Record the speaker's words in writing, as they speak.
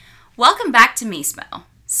Welcome back to Mismo.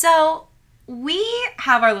 So, we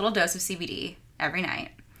have our little dose of CBD every night.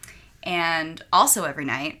 And also every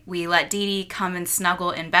night, we let Dee Dee come and snuggle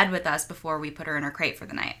in bed with us before we put her in her crate for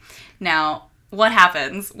the night. Now, what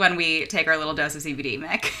happens when we take our little dose of CBD,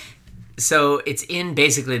 Mick? So it's in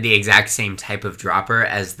basically the exact same type of dropper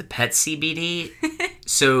as the pet CBD.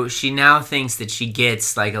 So she now thinks that she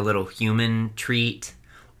gets like a little human treat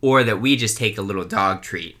or that we just take a little dog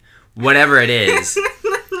treat. Whatever it is,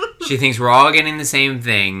 she thinks we're all getting the same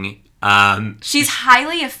thing. She's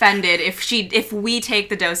highly offended if we take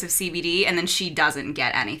the dose of CBD and then she doesn't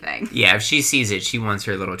get anything. Yeah, if she sees it, she wants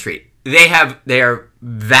her little treat. They are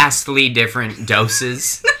vastly different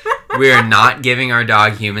doses. We are not giving our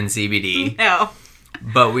dog human CBD. No.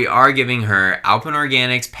 But we are giving her Alpen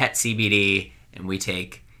Organics pet CBD, and we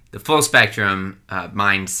take the full spectrum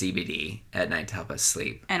Mind CBD at night to help us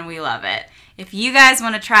sleep. And we love it. If you guys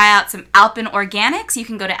want to try out some Alpen Organics, you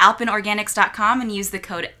can go to alpenorganics.com and use the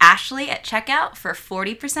code Ashley at checkout for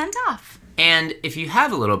 40% off. And if you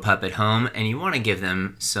have a little pup at home and you want to give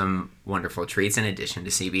them some wonderful treats in addition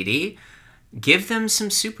to CBD, give them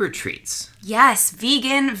some super treats. Yes,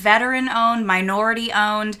 vegan, veteran-owned,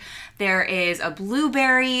 minority-owned. There is a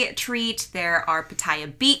blueberry treat. There are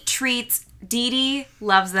pitaya beet treats. Dee Dee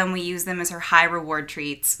loves them. We use them as her high-reward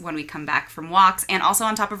treats when we come back from walks, and also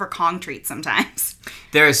on top of her Kong treats sometimes.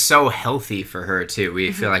 They're so healthy for her, too.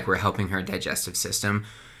 We feel like we're helping her digestive system.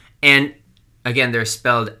 And, again, they're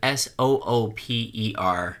spelled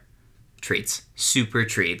SOOPER treats. Super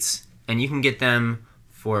treats. And you can get them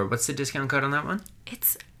for, what's the discount code on that one?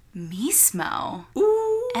 It's Mismo.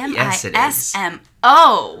 Ooh, yes it is.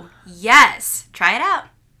 MISMO. Yes. Try it out.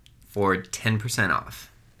 For 10%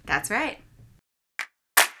 off. That's right.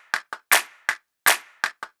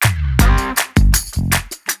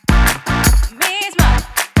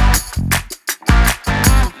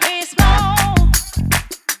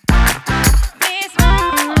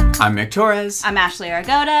 I'm Mick Torres. I'm Ashley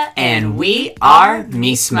Aragota. And we are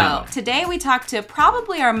Mismo. Today we talk to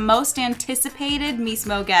probably our most anticipated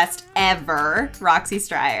Mismo guest ever, Roxy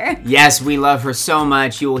Striar. Yes, we love her so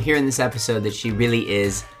much. You will hear in this episode that she really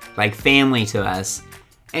is like family to us.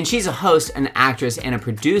 And she's a host, an actress, and a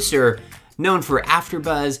producer known for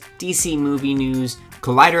AfterBuzz, DC Movie News,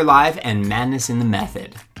 Collider Live, and Madness in the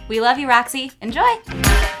Method. We love you, Roxy. Enjoy.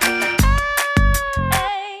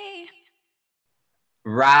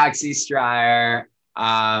 Roxy Striar,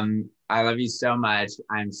 I love you so much.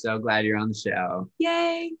 I'm so glad you're on the show.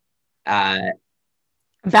 Yay.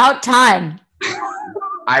 About time.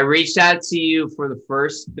 I reached out to you for the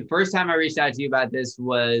first time I reached out to you about this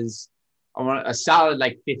was a solid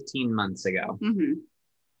 15 months ago. Mm-hmm.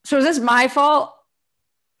 So is this my fault?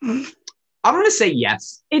 I'm going to say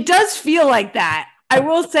yes. It does feel like that. I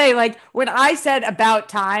will say, when I said about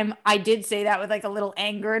time, I did say that with a little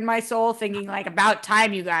anger in my soul, thinking about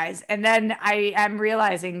time, you guys. And then I am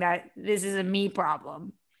realizing that this is a me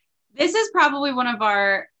problem. This is probably one of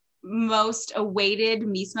our most awaited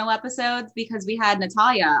Mismo episodes because we had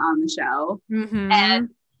Natalia on the show and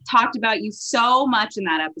talked about you so much in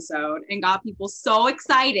that episode and got people so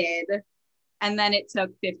excited. And then it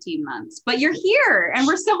took 15 months, but you're here and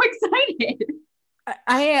we're so excited.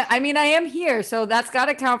 I am here, so that's got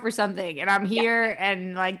to count for something. And I'm here,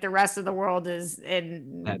 and the rest of the world is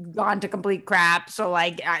gone to complete crap. So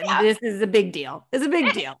this is a big deal. It's a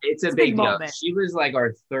big deal. It's a big deal. Moment. She was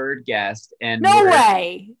our third guest, and no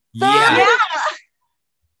way. Yeah.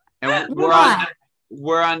 And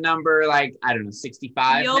we're on number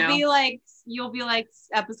 65. You'll be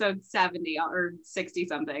episode 70 or 60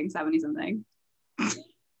 something, 70 something.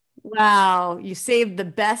 Wow, you saved the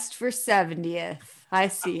best for 70th. I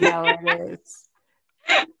see how it is.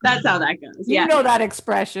 That's how that goes. You know that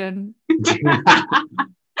expression.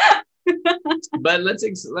 But let's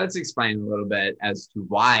explain a little bit as to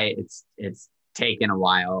why it's taken a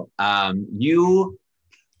while. You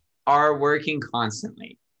are working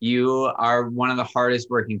constantly. You are one of the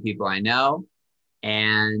hardest working people I know,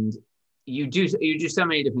 and you do so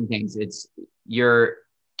many different things.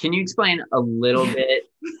 Can you explain a little bit?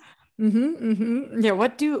 Yeah,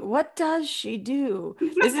 what does she do?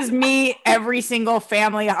 This is me every single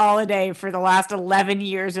family holiday for the last 11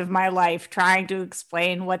 years of my life, trying to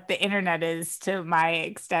explain what the internet is to my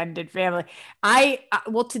extended family.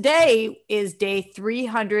 Today is day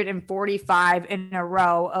 345 in a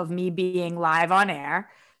row of me being live on air.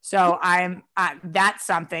 So that's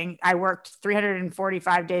something. I worked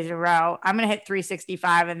 345 days in a row. I'm going to hit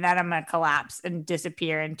 365 and then I'm going to collapse and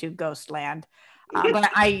disappear into ghost land. But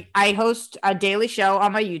I host a daily show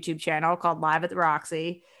on my YouTube channel called Live at the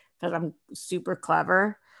Roxy because I'm super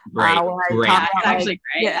clever. Great. Where I Great. talk about, actually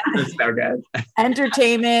great. Yeah, That's so good.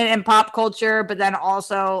 entertainment and pop culture, but then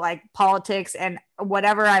also like politics and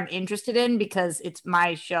whatever I'm interested in because it's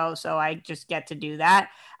my show. So I just get to do that.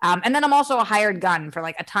 And then I'm also a hired gun for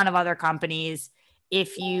like a ton of other companies.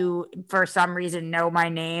 If you, for some reason, know my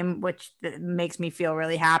name, which makes me feel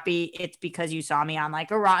really happy, it's because you saw me on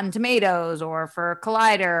like a Rotten Tomatoes or for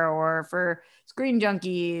Collider or for Screen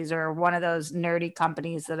Junkies or one of those nerdy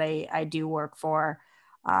companies that I do work for.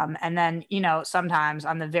 And then, sometimes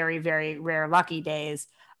on the very, very rare lucky days,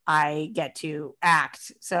 I get to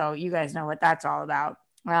act. So you guys know what that's all about.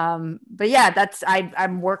 But yeah,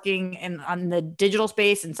 I'm working on the digital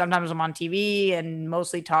space, and sometimes I'm on TV and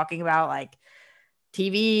mostly talking about like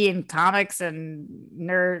TV and comics and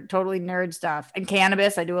totally nerd stuff and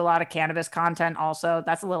cannabis. I do a lot of cannabis content also.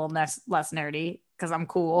 That's a little less nerdy because I'm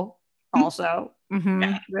cool also.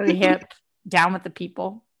 Really hip, down with the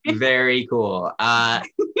people. Very cool.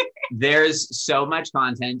 There's so much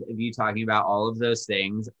content of you talking about all of those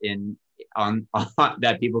things on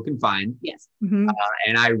that people can find. Yes.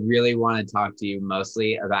 And I really want to talk to you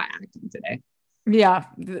mostly about acting today. Yeah.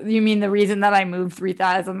 You mean the reason that I moved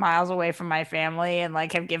 3,000 miles away from my family and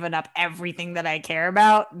like have given up everything that I care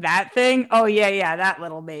about? That thing? Oh, yeah. That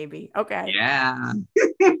little baby. Okay. Yeah.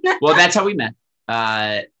 Well, that's how we met.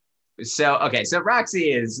 So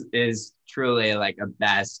Roxy is truly like a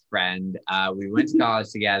best friend. We went to college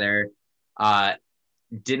together.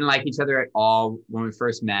 Didn't like each other at all when we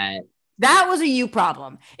first met. That was a you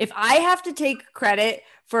problem. If I have to take credit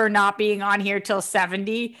for not being on here till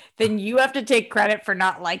 70, then you have to take credit for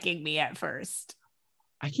not liking me at first.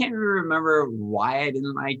 I can't even remember why I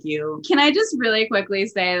didn't like you. Can I just really quickly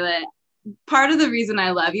say that part of the reason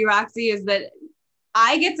I love you, Roxy, is that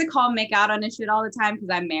I get to call Mick out on his shit all the time because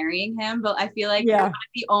I'm marrying him, but I feel like you're one of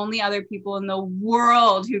the only other people in the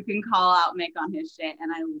world who can call out Mick on his shit,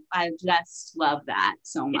 and I just love that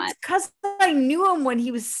so much. Because I knew him when he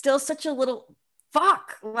was still such a little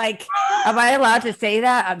fuck. Like, am I allowed to say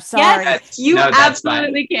that? I'm sorry. Yes, you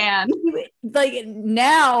absolutely can. Like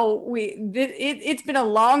now, it's been a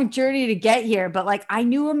long journey to get here, but like I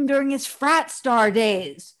knew him during his frat star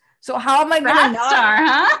days. So how am I going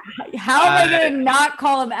to How am I going to not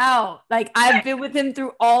call him out? Like I've been with him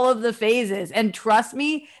through all of the phases, and trust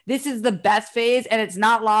me, this is the best phase, and it's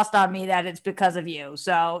not lost on me that it's because of you.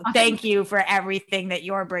 So thank you for everything that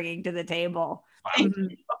you're bringing to the table. Thank you.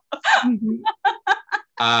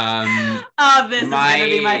 This is going to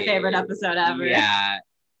be my favorite episode ever. Yeah.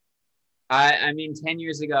 I mean, 10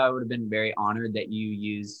 years ago, I would have been very honored that you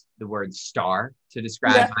used the word star to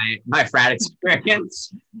describe my frat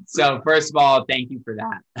experience. So first of all, thank you for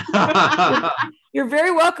that. You're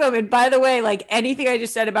very welcome. And by the way, like anything I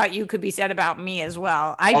just said about you could be said about me as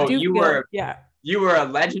well. You were a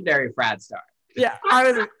legendary frat star. Yeah.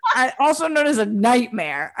 I also known as a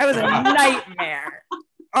nightmare. I was a nightmare.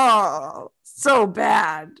 Oh, so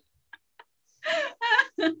bad.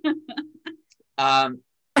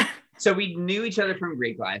 So we knew each other from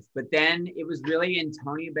Greek life, but then it was really in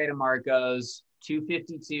Tony Betamarco's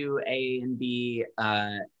 252 A and B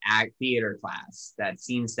act theater class, that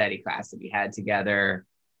scene study class that we had together.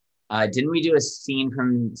 Didn't we do a scene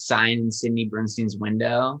from Sign in Sidney Bernstein's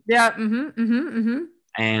Window? Yeah.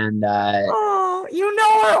 And you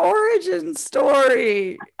know our origin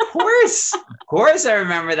story. Of course, I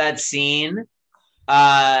remember that scene.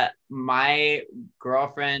 My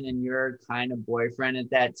girlfriend and your kind of boyfriend at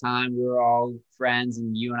that time, we were all friends,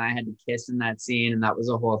 and you and I had to kiss in that scene, and that was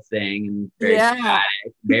a whole thing, and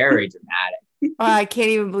very dramatic. I can't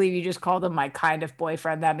even believe you just called him my kind of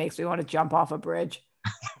boyfriend. That makes me want to jump off a bridge.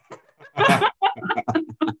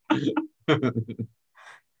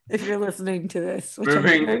 If you're listening to this, which I'm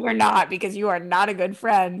sure you're not, because you are not a good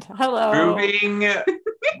friend. Hello. Moving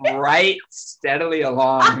right steadily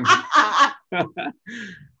along.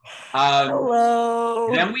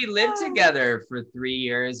 Hello. Then we lived together for 3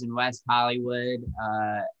 years in West Hollywood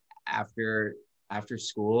after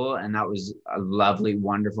school, and that was a lovely,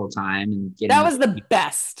 wonderful time. And that was the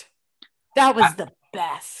best. That was the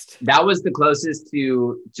best. That was the closest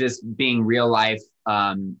to just being real life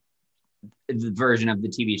the version of the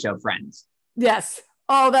TV show Friends. Yes.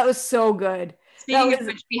 Oh, that was so good. Speaking of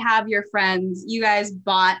which, we have your Friends. You guys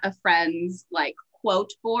bought a Friends like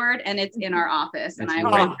quote board, and it's in our office, and I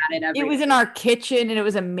look at it every day. It was in our kitchen, and it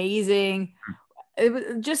was amazing. It was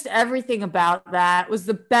just everything about that was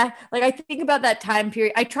the best. Like I think about that time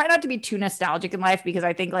period. I try not to be too nostalgic in life because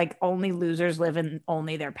I think like only losers live in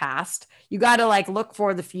only their past. You got to like look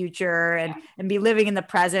for the future and be living in the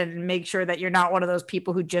present and make sure that you're not one of those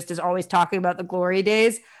people who just is always talking about the glory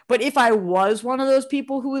days. But if I was one of those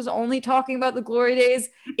people who was only talking about the glory days,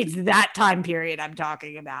 it's that time period I'm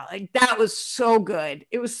talking about. Like that was so good.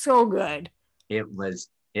 It was so good. It was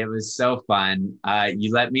so fun.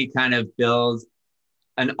 You let me kind of build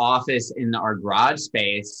an office in our garage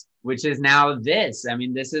space, which is now this. I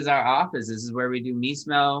mean, this is our office. This is where we do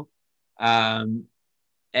Mismo.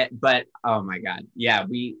 But oh my God. Yeah,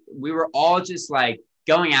 we were all just like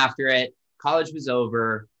going after it. College was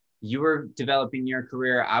over. You were developing your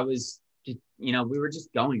career. I was, we were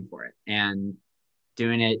just going for it and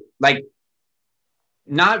doing it like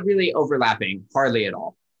not really overlapping, hardly at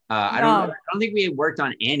all. I don't think we had worked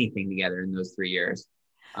on anything together in those 3 years.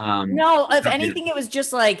 No, if anything, it was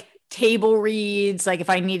just like table reads, like if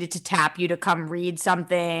I needed to tap you to come read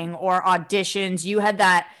something or auditions. You had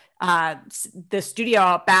that the studio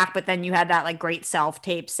out back, but then you had that like great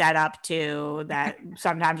self-tape set up too that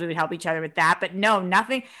sometimes we would help each other with that. But no,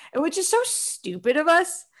 nothing. It was just so stupid of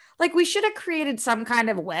us. Like we should have created some kind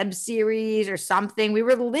of web series or something. We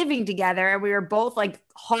were living together and we were both like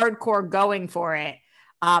hardcore going for it.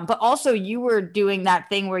 But also you were doing that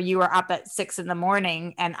thing where you were up at 6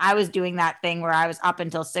 a.m. and I was doing that thing where I was up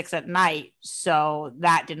until 6 p.m. So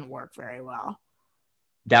that didn't work very well.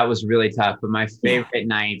 That was really tough. But my favorite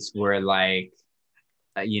nights were like,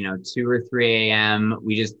 2 or 3 a.m.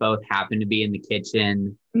 We just both happened to be in the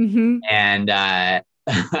kitchen. Mm-hmm. And,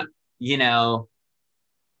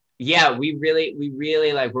 yeah, we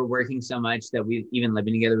really like, we're working so much that we even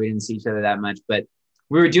living together, we didn't see each other that much, but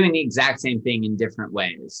we were doing the exact same thing in different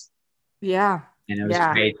ways. Yeah. And it was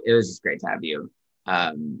great. It was just great to have you.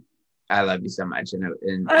 I love you so much.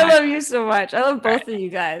 And I love you so much. I love both of you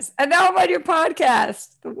guys. And now I'm on your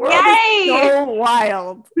podcast. The world is so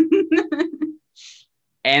wild.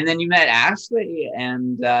 And then you met Ashley.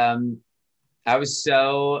 And I was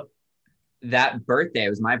that birthday, it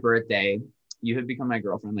was my birthday. You had become my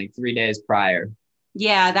girlfriend like 3 days prior.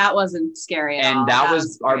 Yeah, that wasn't scary at all. And that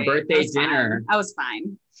was our birthday dinner. I was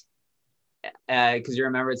fine. Because you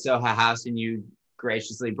remember at Soho House and you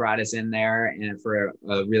graciously brought us in there and for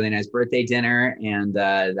a really nice birthday dinner. And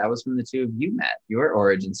that was when the two of you met, your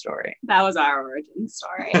origin story. That was our origin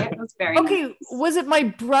story. It was very nice. Was it my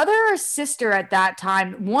brother or sister at that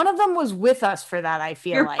time? One of them was with us for that, I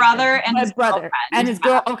feel your like. Brother and my his brother girlfriend. And his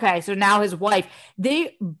girl. Okay, so now his wife.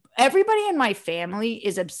 Everybody in my family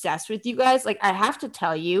is obsessed with you guys. Like I have to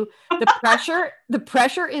tell you, the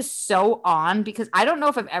pressure is so on because I don't know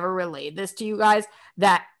if I've ever relayed this to you guys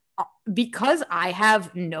that because I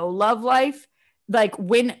have no love life, like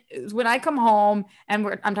when I come home and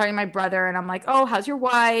I'm talking to my brother and I'm like, oh, how's your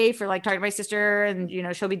wife? Or like talking to my sister and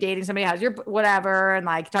she'll be dating somebody. How's your whatever? And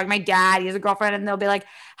like talking to my dad, he has a girlfriend, and they'll be like,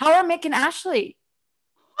 how are Mick and Ashley?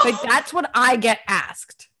 Like that's what I get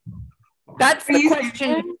asked. That's the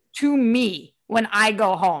question to me when I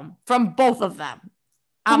go home from both of them.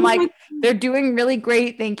 I'm like, they're doing really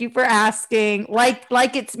great. Thank you for asking. Like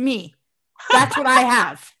it's me. That's what I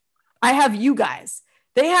have. I have you guys.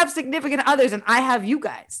 They have significant others and I have you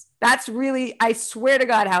guys. That's really, I swear to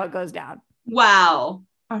God, how it goes down. Wow.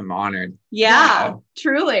 I'm honored. Yeah, wow.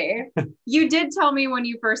 Truly. You did tell me when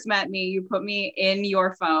you first met me, you put me in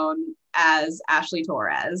your phone as Ashley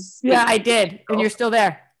Torres. Yeah, I did. And you're still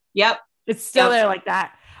there. Yep. It's still there like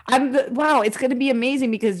that. Wow, it's going to be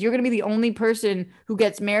amazing because you're going to be the only person who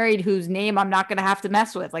gets married whose name I'm not going to have to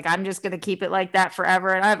mess with. Like, I'm just going to keep it like that forever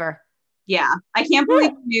and ever. Yeah. I can't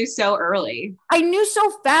believe you knew so early. I knew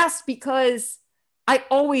so fast because I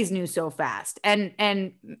always knew so fast.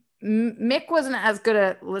 And Mick wasn't as good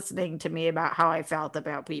at listening to me about how I felt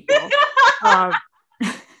about people. I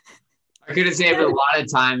could have saved a lot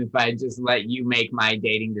of time if I just let you make my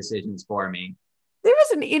dating decisions for me. There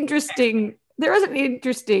was an interesting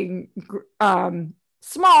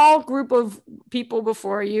small group of people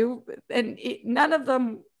before you, and none of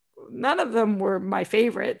them were my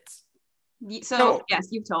favorites. So yes,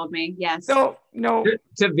 you've told me. Yes. So no.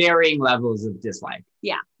 To varying levels of dislike.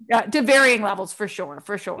 Yeah. To varying levels for sure.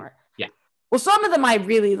 Yeah. Well, some of them I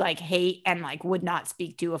really like hate and like would not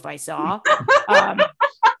speak to if I saw.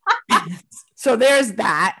 So there's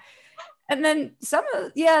that. And then some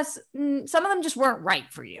of them just weren't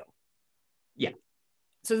right for you. Yeah.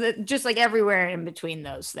 So that just like everywhere in between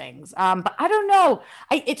those things. But I don't know.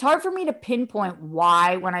 It's hard for me to pinpoint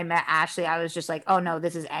why when I met Ashley, I was just like, oh no,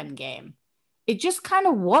 this is endgame. It just kind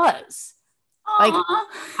of was. Like,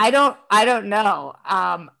 I don't know.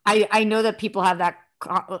 I know that people have that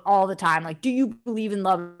all the time. Like, do you believe in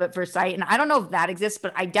love at first sight? And I don't know if that exists,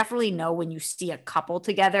 but I definitely know when you see a couple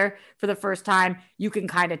together for the first time, you can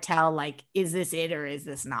kind of tell, like, is this it or is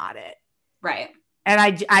this not it? Right. And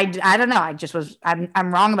I don't know.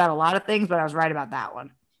 I'm wrong about a lot of things, but I was right about that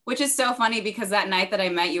one. Which is so funny because that night that I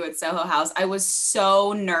met you at Soho House, I was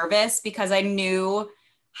so nervous because I knew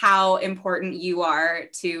how important you are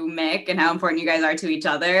to Mick and how important you guys are to each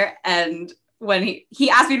other. And when he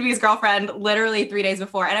asked me to be his girlfriend literally 3 days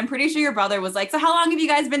before, and I'm pretty sure your brother was like, so how long have you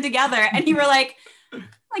guys been together? And you were like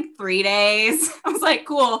 3 days. I was like,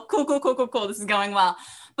 cool. This is going well.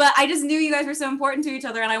 But I just knew you guys were so important to each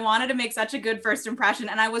other, and I wanted to make such a good first impression.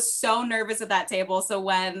 And I was so nervous at that table. So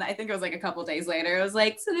when I think it was like a couple days later, it was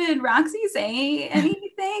like, so did Roxy say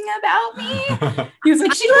anything about me? He was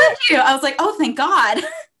like, she loved you. I was like, oh, thank God.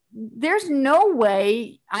 There's no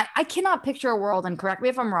way. I cannot picture a world, and correct me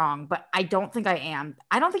if I'm wrong, but I don't think I am.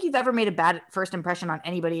 I don't think you've ever made a bad first impression on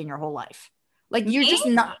anybody in your whole life. Like,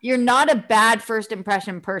 you're not a bad first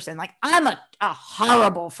impression person. Like, I'm a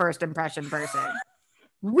horrible first impression person.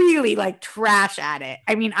 Really like trash at it.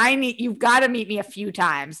 I mean, you've got to meet me a few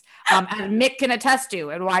times, as Mick can attest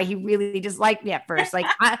to, and why he really disliked me at first. Like,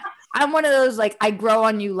 I'm one of those, like, I grow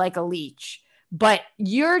on you like a leech, but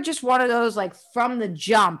you're just one of those, like, from the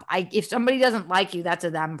jump. If somebody doesn't like you, that's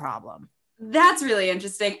a them problem. That's really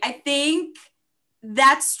interesting. I think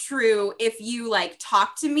that's true if you like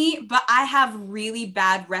talk to me, but I have really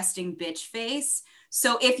bad resting bitch face.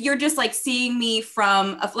 So if you're just like seeing me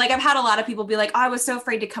from, like, I've had a lot of people be like, oh, I was so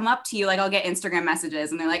afraid to come up to you. Like, I'll get Instagram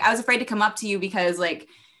messages and they're like, I was afraid to come up to you because like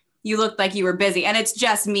you looked like you were busy. And it's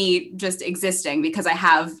just me just existing because I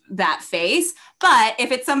have that face. But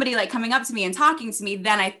if it's somebody like coming up to me and talking to me,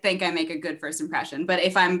 then I think I make a good first impression. But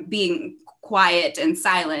if I'm being quiet and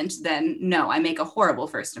silent, then no, I make a horrible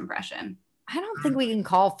first impression. I don't think we can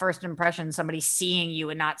call first impression somebody seeing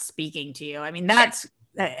you and not speaking to you. I mean, that's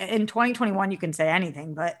in 2021, you can say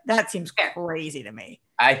anything, but that seems crazy to me.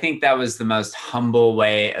 I think that was the most humble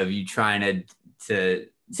way of you trying to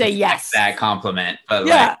say yes, that compliment. But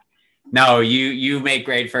like, no, you make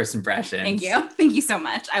great first impressions. Thank you so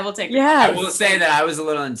much. I will take it. Yeah, I will say that I was a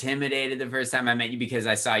little intimidated the first time I met you because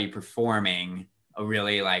I saw you performing a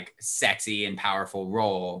really like sexy and powerful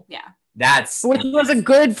role. Yeah. That was a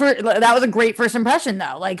great first impression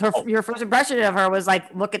though. Like your first impression of her was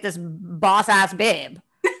like, look at this boss ass babe.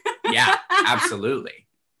 Yeah, absolutely.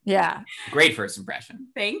 Yeah. Great first impression.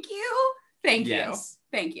 Thank you. Thank you.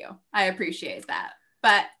 I appreciate that.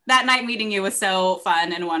 But that night meeting you was so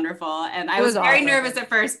fun and wonderful. And I was very nervous at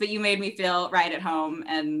first, but you made me feel right at home.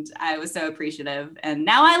 And I was so appreciative. And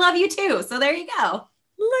now I love you too. So there you go.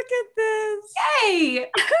 Look at this. Yay.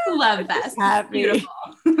 Love this. Happy. Beautiful.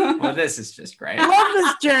 Well, this is just great. I love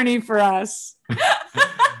this journey for us.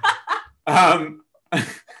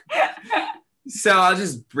 So I'll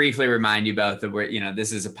just briefly remind you both that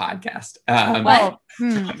this is a podcast. I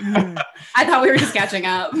thought we were just catching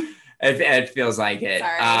up. It feels like it.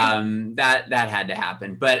 Sorry. That had to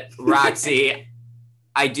happen. But Roxy,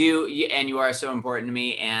 I do, and you are so important to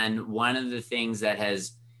me. And one of the things that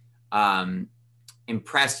has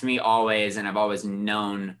impressed me always, and I've always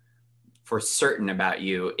known for certain about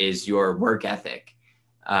you, is your work ethic,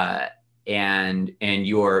 and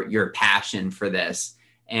your passion for this.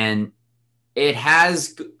 And it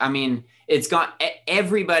has, I mean, it's gone,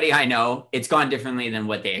 everybody I know, it's gone differently than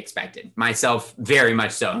what they expected. Myself, very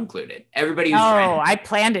much so included. Everybody who's I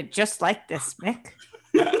planned it just like this, Mick.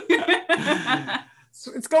 It's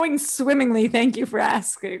going swimmingly. Thank you for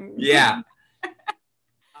asking. Yeah.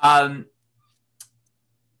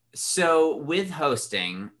 So with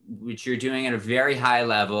hosting, which you're doing at a very high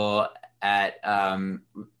level at, I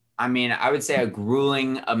mean, I would say a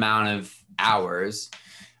grueling amount of hours.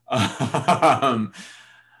 And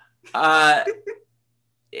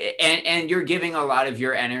you're giving a lot of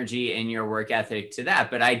your energy and your work ethic to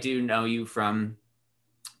that. But I do know you from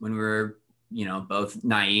when we were, both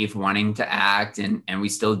naive, wanting to act, and we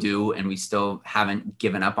still do, and we still haven't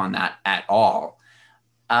given up on that at all.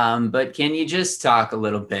 But can you just talk a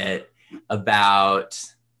little bit about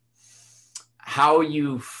how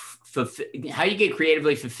you get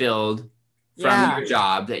creatively fulfilled from your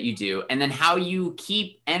job that you do, and then how you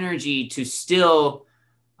keep energy to still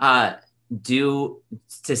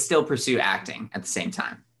pursue acting at the same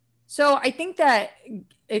time? So I think that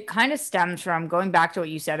it kind of stems from going back to what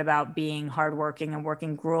you said about being hardworking and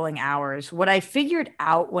working grueling hours. What I figured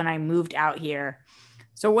out when I moved out here.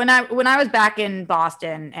 So when I was back in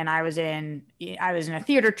Boston and I was in a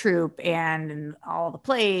theater troupe and all the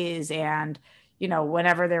plays, and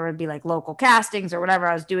whenever there would be like local castings or whatever,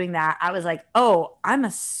 I was doing that. I was like, oh, I'm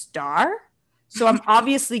a star. So I'm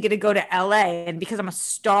obviously going to go to LA. And because I'm a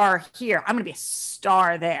star here, I'm going to be a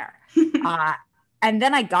star there. And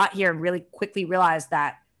then I got here and really quickly realized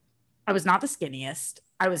that I was not the skinniest.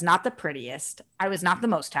 I was not the prettiest. I was not the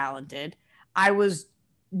most talented. I was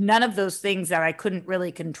none of those things that I couldn't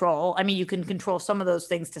really control. I mean, you can control some of those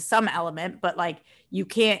things to some element, but like you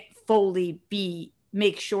can't fully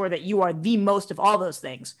make sure that you are the most of all those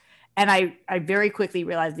things. And I very quickly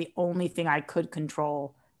realized the only thing I could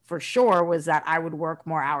control for sure was that I would work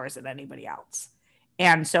more hours than anybody else.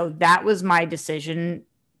 And so that was my decision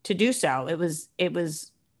to do so. It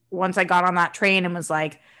was once I got on that train and was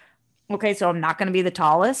like, okay, so I'm not going to be the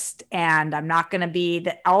tallest, and I'm not going to be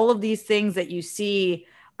all of these things that you see,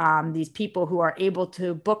 these people who are able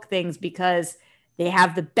to book things because they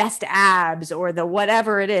have the best abs or the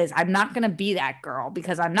whatever it is. I'm not going to be that girl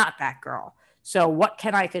because I'm not that girl. So what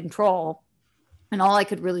can I control? And all I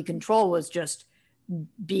could really control was just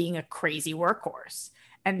being a crazy workhorse.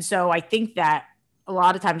 And so I think that a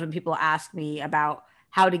lot of times when people ask me about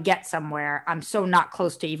how to get somewhere, I'm so not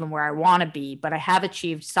close to even where I want to be, but I have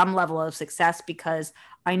achieved some level of success because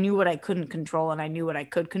I knew what I couldn't control and I knew what I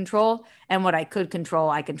could control. And what I could control,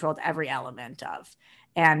 I controlled every element of.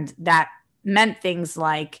 And that meant things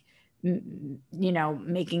like,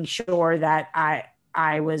 making sure that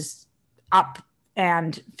I was up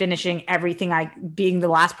and finishing everything, being the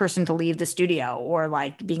last person to leave the studio, or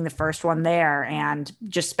like being the first one there, and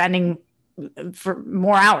just spending for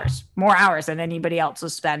more hours than anybody else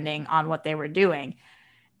was spending on what they were doing.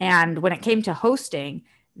 And when it came to hosting,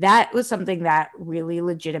 that was something that really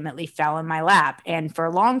legitimately fell in my lap. And for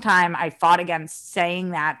a long time, I fought against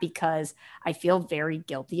saying that because I feel very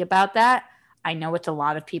guilty about that. I know it's a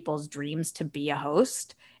lot of people's dreams to be a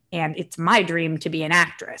host, and it's my dream to be an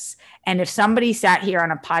actress. And if somebody sat here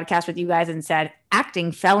on a podcast with you guys and said,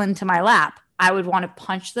 acting fell into my lap, I would want to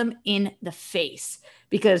punch them in the face,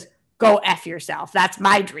 because go F yourself. That's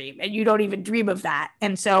my dream. And you don't even dream of that.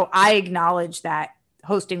 And so I acknowledge that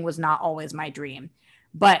hosting was not always my dream.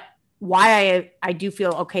 But why I do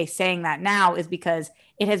feel okay saying that now is because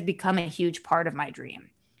it has become a huge part of my dream.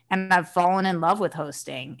 And I've fallen in love with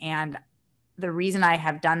hosting. And the reason I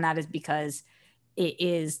have done that is because it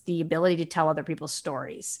is the ability to tell other people's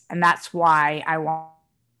stories. And that's why I want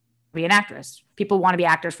to be an actress. People want to be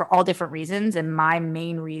actors for all different reasons. And my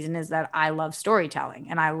main reason is that I love storytelling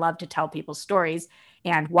and I love to tell people's stories.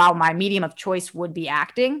 And while my medium of choice would be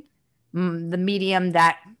acting, the medium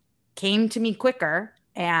that came to me quicker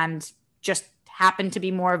and just happened to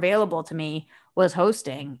be more available to me was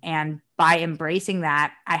hosting. And by embracing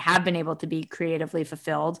that, I have been able to be creatively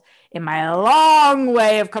fulfilled in my long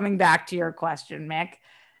way of coming back to your question, Mick,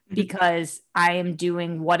 because I am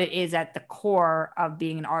doing what it is at the core of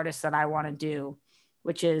being an artist that I want to do,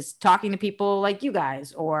 which is talking to people like you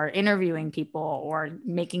guys, or interviewing people, or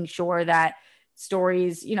making sure that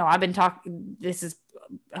stories, I've been talking,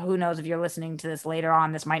 who knows if you're listening to this later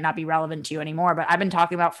on, this might not be relevant to you anymore, but I've been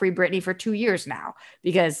talking about Free Britney for 2 years now,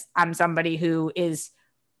 because I'm somebody who is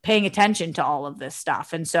paying attention to all of this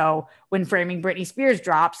stuff. And so when Framing Britney Spears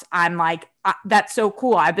drops, I'm like, that's so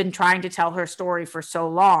cool. I've been trying to tell her story for so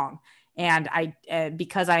long. And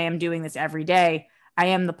because I am doing this every day, I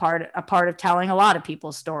am a part of telling a lot of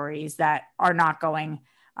people's stories that are not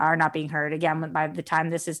being heard. Again, by the time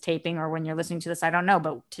this is taping, or when you're listening to this, I don't know,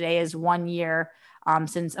 but today is 1 year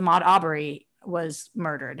since Ahmaud Arbery was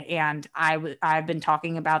murdered. And I've been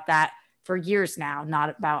talking about that for years now,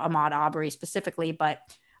 not about Ahmaud Arbery specifically, but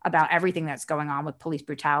about everything that's going on with police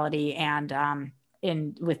brutality and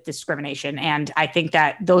with discrimination. And I think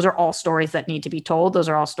that those are all stories that need to be told. Those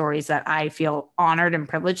are all stories that I feel honored and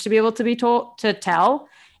privileged to be able to tell.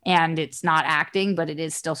 And it's not acting, but it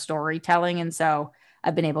is still storytelling. And so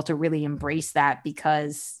I've been able to really embrace that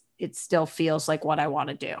because it still feels like what I want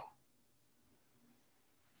to do.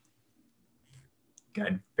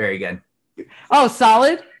 Good. Very good. Oh,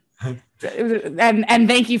 solid. and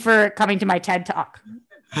thank you for coming to my TED Talk.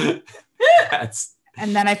 And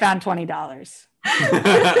then I found $20.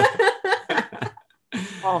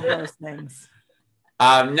 All those things.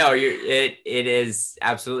 No, it is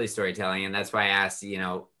absolutely storytelling, and that's why I asked.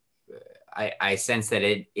 I sense that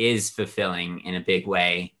it is fulfilling in a big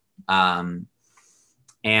way. And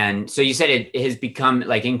so you said it has become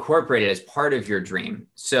like incorporated as part of your dream.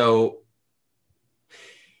 So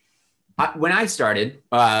when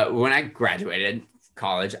I graduated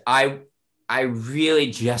college, I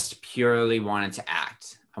really just purely wanted to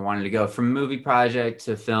act. I wanted to go from movie project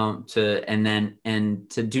to film and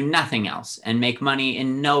to do nothing else and make money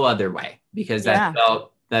in no other way, because that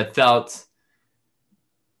felt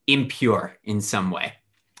impure in some way.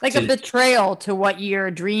 Like a betrayal to what your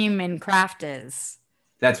dream and craft is.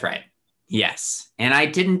 That's right. Yes. And I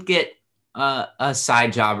didn't get a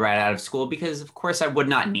side job right out of school because, of course, I would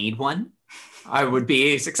not need one. I would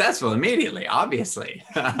be successful immediately, obviously.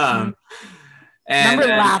 And remember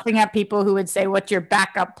laughing at people who would say, "What's your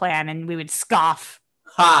backup plan?" And we would scoff.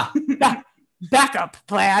 Ha! Backup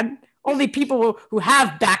plan? Only people who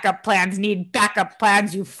have backup plans need backup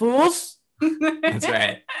plans, you fools. That's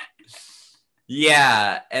right.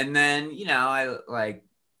 Yeah. And then, I like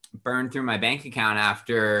burned through my bank account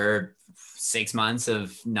after 6 months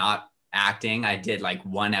of not acting. I did like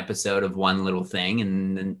one episode of one little thing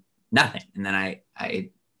and then nothing. And then I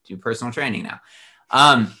do personal training now.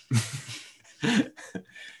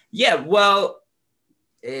 Yeah, well,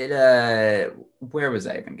 where was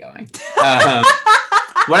I even going?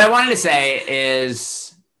 What I wanted to say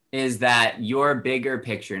is that your bigger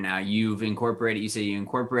picture now, you say you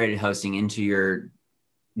incorporated hosting into your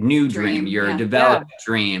new dream, your developed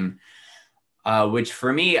dream, which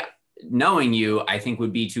for me, knowing you, I think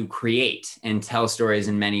would be to create and tell stories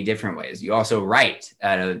in many different ways. You also write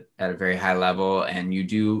at a very high level, and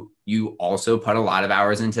you also put a lot of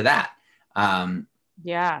hours into that.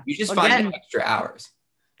 You just find extra hours.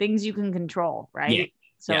 Things you can control, right? Yeah.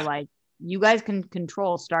 So like you guys can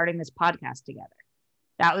control starting this podcast together.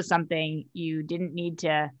 That was something you didn't need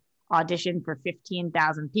to audition for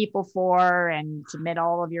 15,000 people for and submit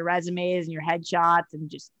all of your resumes and your headshots and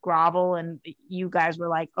just grovel. And you guys were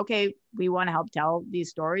like, okay, we want to help tell these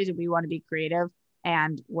stories and we want to be creative.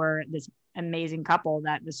 And we're this amazing couple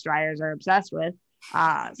that the Stryers are obsessed with.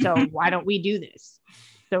 So why don't we do this?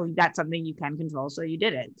 So that's something you can control. So you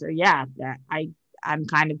did it. So yeah, I'm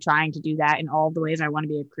kind of trying to do that in all the ways I want to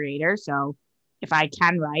be a creator. So if I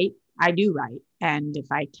can write, I do write. And if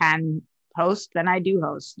I can host, then I do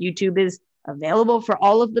host. YouTube is available for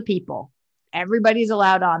all of the people. Everybody's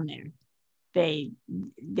allowed on there. They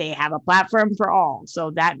have a platform for all.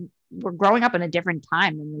 So that we're growing up in a different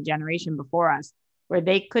time than the generation before us, where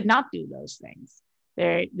they could not do those things.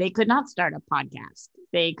 They could not start a podcast.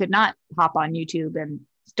 They could not hop on YouTube and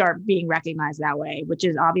start being recognized that way, which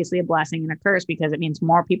is obviously a blessing and a curse because it means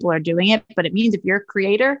more people are doing it. But it means if you're a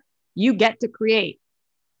creator, you get to create.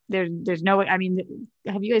 There's no, I mean,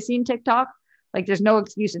 have you guys seen TikTok? Like there's no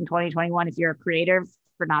excuse in 2021 if you're a creator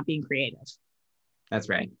for not being creative. That's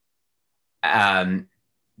right.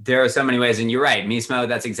 There are so many ways, and you're right. Mismo,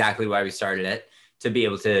 that's exactly why we started it, to be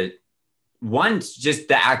able to, one, just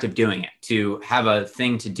the act of doing it, to have a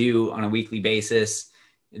thing to do on a weekly basis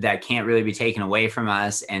that can't really be taken away from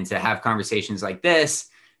us, and to have conversations like this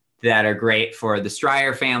that are great for the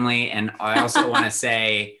Stryer family. And I also want to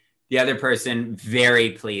say the other person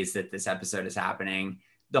very pleased that this episode is happening,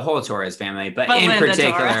 the whole Torres family, but in Linda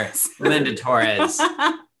particular, Torres. Linda Torres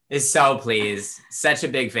is so pleased. Such a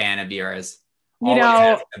big fan of yours. You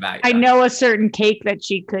know, I know a certain cake that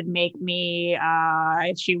she could make me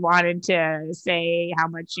if she wanted to say how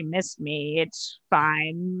much she missed me. It's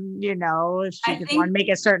fine. You know, if she just wanted to make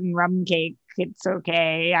a certain rum cake, it's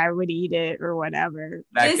okay. I would eat it or whatever.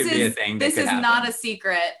 That could be a thing. This is not a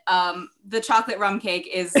secret. The chocolate rum cake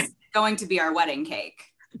is going to be our wedding cake.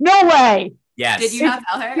 No way. Yes. Did you not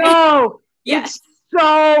tell her? No. Yes. It's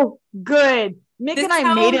so good. Mick and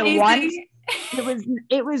I made it once.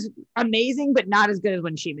 It was amazing, but not as good as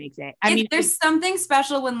when she makes it. I mean, there's something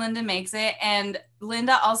special when Linda makes it, and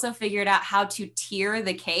Linda also figured out how to tier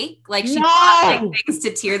the cake. Like she bought things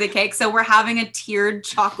to tier the cake, so we're having a tiered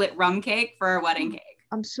chocolate rum cake for our wedding cake.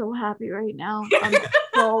 I'm so happy right now. I'm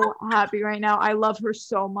so happy right now. I love her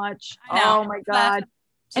so much. Oh my God,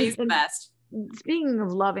 she's the best. Speaking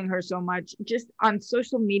of loving her so much, just on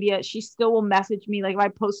social media, she still will message me. Like if I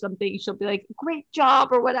post something, she'll be like, great job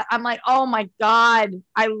or whatever. I'm like, oh my God,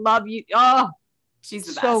 I love you. Oh, she's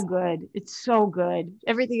the best. So good. It's so good.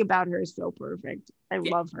 Everything about her is so perfect. I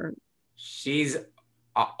love her. She's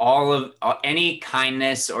all of any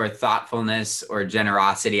kindness or thoughtfulness or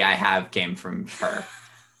generosity I have came from her.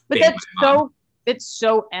 But it's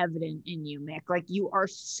so evident in you, Mick. Like you are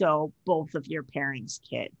so both of your parents'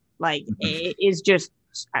 kid. Like it is just,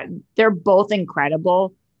 they're both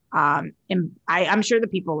incredible. And I'm sure the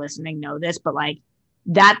people listening know this, but like,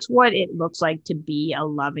 that's what it looks like to be a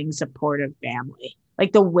loving, supportive family.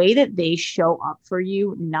 Like the way that they show up for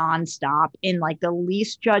you nonstop in like the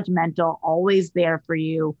least judgmental, always there for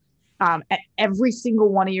you. At every single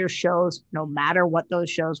one of your shows, no matter what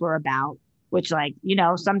those shows were about, which like, you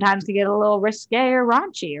know, sometimes can get a little risque or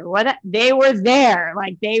raunchy or what. They were there.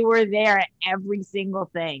 Like they were there at every single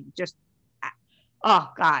thing. Just, oh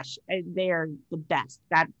gosh, they are the best.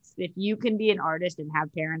 artists. If you can be an artist and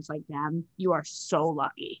have parents like them, you are so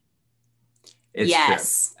lucky. It's true.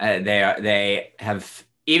 They have,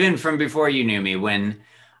 even from before you knew me, when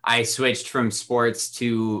I switched from sports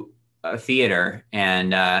to theater,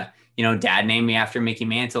 and Dad named me after Mickey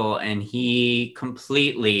Mantle, and he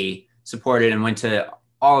completely supported and went to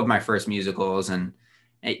all of my first musicals. And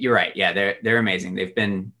you're right, yeah, they're amazing. They've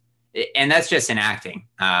been, and that's just in acting,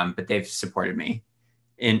 but they've supported me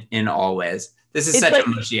in all ways. This is such a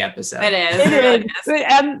mushy episode. It is.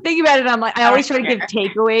 I'm thinking about it. I'm like, I always try to give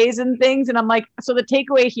takeaways and things. And I'm like, so the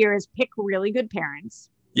takeaway here is pick really good parents.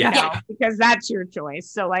 Yeah. Because that's your choice.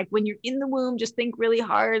 So like when you're in the womb, just think really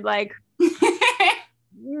hard, like,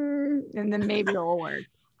 and then maybe it'll work.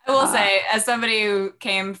 I will say, as somebody who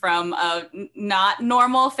came from a not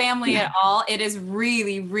normal family at all, it is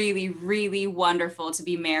really, really, really wonderful to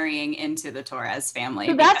be marrying into the Torres family.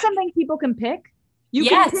 So that's something people can pick. You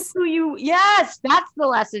can pick who you. Yes, that's the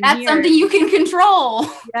lesson. That's something you can control.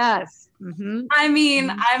 Yes. Mm-hmm. I mean,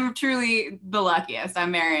 I'm truly the luckiest.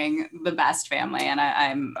 I'm marrying the best family, and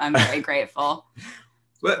I'm very grateful.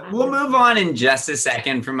 But we'll move on in just a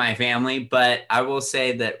second from my family, but I will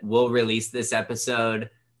say that we'll release this episode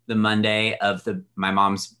the Monday of my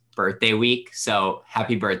mom's birthday week. So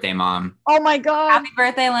happy birthday, Mom. Oh my God. Happy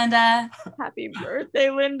birthday, Linda. Happy birthday,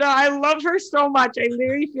 Linda. I love her so much. I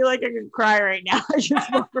literally feel like I could cry right now. I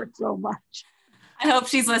just love her so much. I hope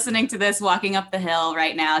she's listening to this walking up the hill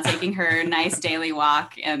right now, taking her nice daily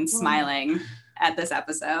walk and smiling at this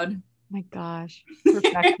episode. My gosh.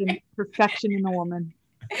 Perfection in a woman.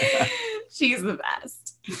 She's the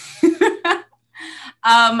best.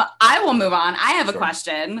 I will move on. I have a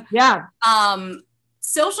question. Yeah.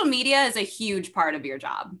 Social media is a huge part of your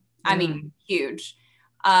job. I mean, huge.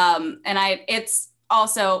 And it's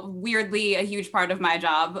also weirdly a huge part of my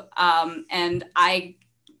job. And I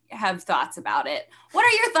have thoughts about it. What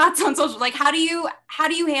are your thoughts on social? Like, how do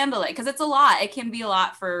you handle it? Because it's a lot. It can be a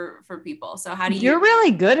lot for people. So how do you? You're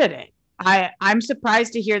really good at it. I'm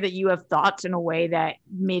surprised to hear that you have thoughts in a way that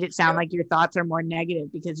made it sound like your thoughts are more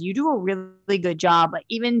negative, because you do a really good job. Like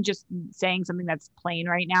even just saying something that's plain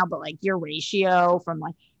right now, but like your ratio from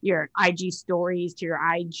like your IG stories to your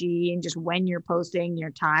IG and just when you're posting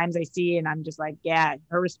your times I see, and I'm just like, yeah,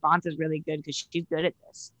 her response is really good because she's good at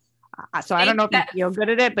this. So I don't know if you feel good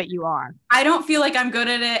at it, but you are. I don't feel like I'm good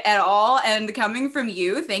at it at all. And coming from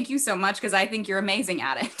you, thank you so much, because I think you're amazing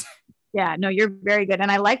at it. Yeah, no, you're very good.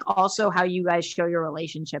 And I like also how you guys show your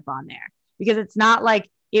relationship on there, because it's not like,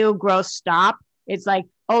 ew, gross, stop. It's like,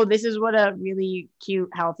 oh, this is what a really cute,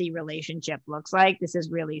 healthy relationship looks like. This is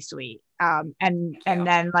really sweet. And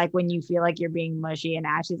then like when you feel like you're being mushy and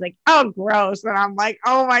Ashley's like, oh, gross. And I'm like,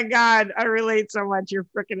 oh my God, I relate so much. You're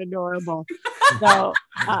freaking adorable. So,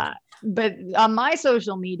 but on my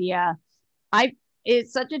social media,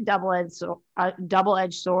 it's such a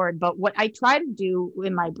double-edged sword. But what I try to do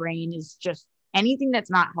in my brain is just anything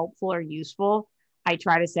that's not helpful or useful, I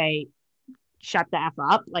try to say, shut the F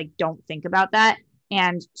up. Like, don't think about that.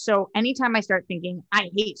 And so anytime I start thinking,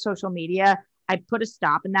 I hate social media, I put a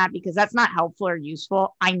stop in that, because that's not helpful or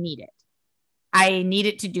useful. I need it. I need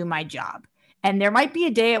it to do my job. And there might be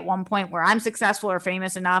a day at one point where I'm successful or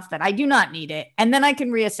famous enough that I do not need it. And then I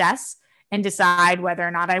can reassess and decide whether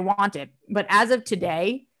or not I want it. But as of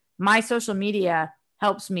today, my social media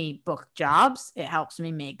helps me book jobs. It helps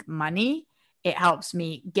me make money. It helps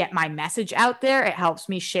me get my message out there. It helps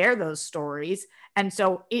me share those stories. And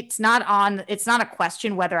so it's not a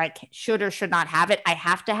question whether I should or should not have it. I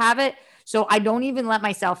have to have it. So I don't even let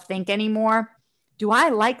myself think anymore, do I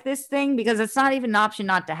like this thing? Because it's not even an option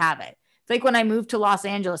not to have it. It's like when I moved to Los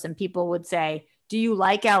Angeles and people would say, do you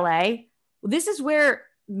like LA? Well, this is where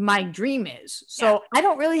my dream is. So I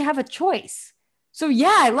don't really have a choice. So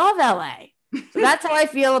yeah, I love LA. So that's how I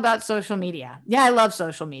feel about social media. Yeah, I love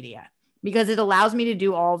social media because it allows me to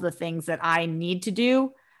do all the things that I need to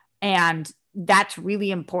do. And that's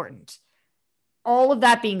really important. All of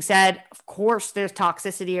that being said, of course, there's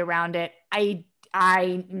toxicity around it.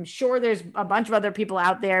 I'm sure there's a bunch of other people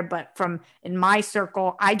out there, but from in my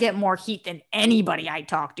circle, I get more heat than anybody I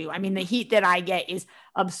talk to. I mean, the heat that I get is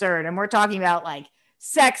absurd. And we're talking about like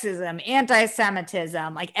sexism,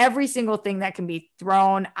 anti-Semitism, like every single thing that can be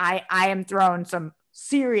thrown. I am thrown some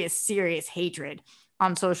serious hatred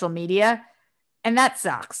on social media. And that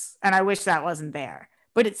sucks. And I wish that wasn't there.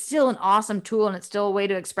 But it's still an awesome tool, and it's still a way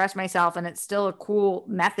to express myself. And it's still a cool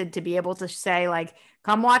method to be able to say, like,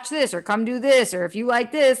 come watch this, or come do this, or if you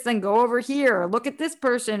like this, then go over here, or look at this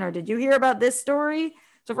person, or did you hear about this story?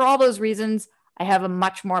 So for all those reasons, I have a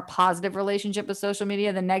much more positive relationship with social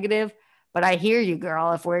media than negative. But I hear you,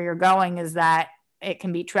 girl. If where you're going is that it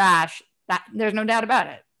can be trash, that there's no doubt about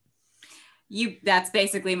it. That's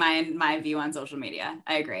basically my view on social media.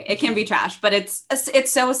 I agree. It can be trash, but it's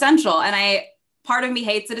so essential. And part of me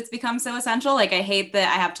hates that it's become so essential. Like I hate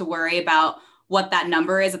that I have to worry about what that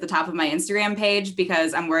number is at the top of my Instagram page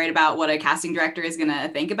because I'm worried about what a casting director is going to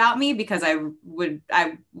think about me, because I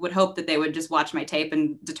would hope that they would just watch my tape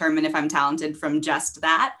and determine if I'm talented from just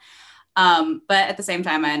that. But at the same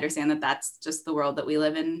time, I understand that that's just the world that we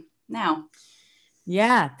live in now.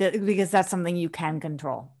 Yeah, because that's something you can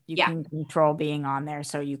control. You can control being on there.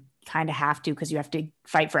 So you kind of have to, because you have to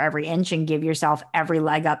fight for every inch and give yourself every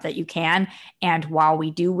leg up that you can. And while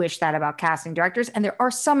we do wish that about casting directors, and there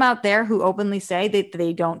are some out there who openly say that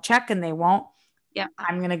they don't check and they won't. Yeah,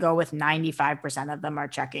 I'm going to go with 95% of them are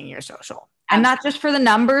checking your social. And not just for the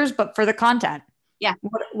numbers, but for the content. Yeah.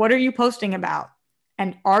 What are you posting about?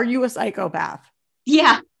 And are you a psychopath?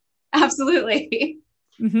 Yeah, absolutely.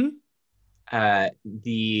 Mm-hmm.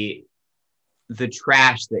 The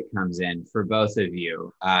trash that comes in for both of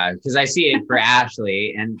you, because I see it for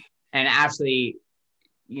Ashley, and Ashley,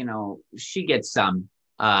 you know, she gets some,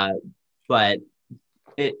 but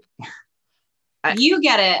you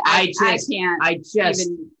get it. I can't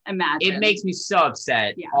even imagine. It makes me so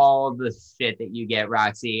upset, all the shit that you get,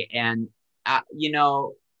 Roxy. And you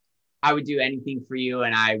know, I would do anything for you,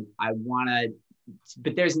 and I want to,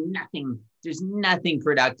 but there's nothing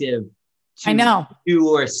productive to do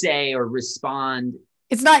or say or respond.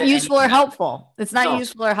 It's not useful or helpful. It's not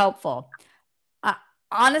useful or helpful.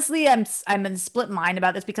 Honestly, I'm in a split mind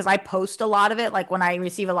about this, because I post a lot of it. Like when I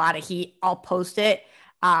receive a lot of heat, I'll post it.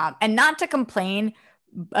 And not to complain,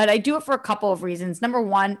 but I do it for a couple of reasons. Number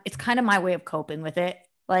one, it's kind of my way of coping with it.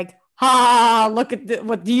 Like, look at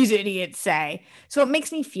what these idiots say. So it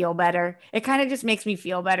makes me feel better. It kind of just makes me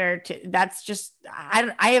feel better. That's just,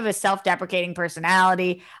 I have a self-deprecating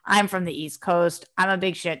personality. I'm from the East Coast. I'm a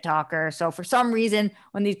big shit talker. So for some reason,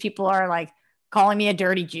 when these people are like calling me a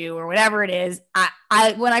dirty Jew or whatever it is,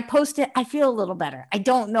 when I post it, I feel a little better. I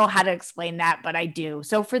don't know how to explain that, but I do.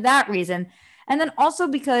 So for that reason, and then also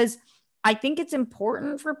because I think it's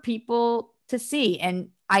important for people to see, and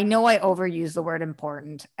I know I overuse the word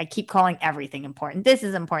important. I keep calling everything important. This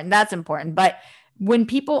is important. That's important. But when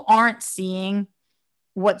people aren't seeing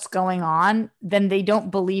what's going on, then they don't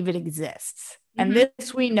believe it exists. Mm-hmm. And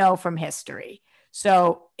this we know from history.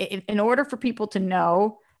 So in order for people to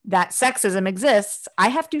know that sexism exists, I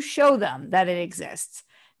have to show them that it exists.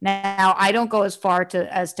 Now, I don't go as far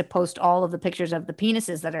as to post all of the pictures of the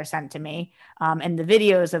penises that are sent to me and the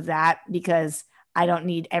videos of that, because I don't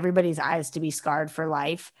need everybody's eyes to be scarred for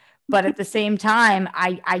life. But at the same time,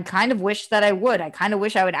 I kind of wish that I would. I kind of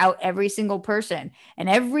wish I would out every single person. And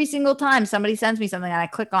every single time somebody sends me something and I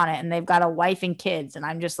click on it and they've got a wife and kids, and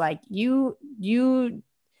I'm just like,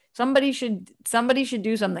 somebody should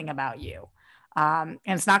do something about you. And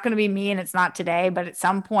it's not going to be me, and it's not today, but at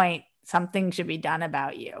some point, something should be done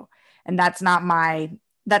about you. And that's not my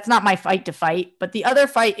fight to fight. But the other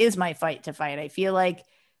fight is my fight to fight. I feel like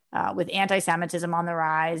with anti-Semitism on the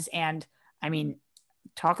rise, and I mean,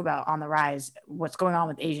 talk about on the rise, what's going on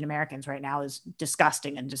with Asian Americans right now is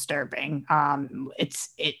disgusting and disturbing. It's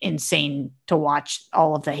insane to watch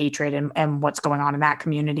all of the hatred and what's going on in that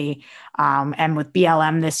community. And with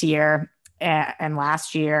BLM this year and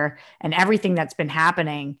last year and everything that's been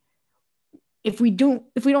happening, if we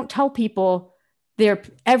don't tell people,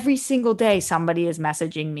 every single day somebody is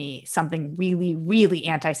messaging me something really, really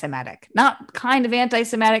anti-Semitic, not kind of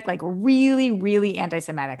anti-Semitic, like really, really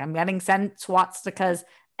anti-Semitic. I'm getting sent swastikas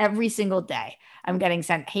every single day. I'm getting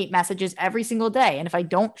sent hate messages every single day. And if I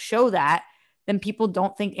don't show that, then people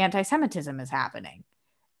don't think anti-Semitism is happening.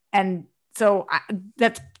 And so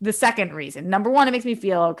that's the second reason. Number one, it makes me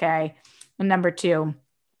feel okay. And number two,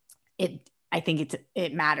 I think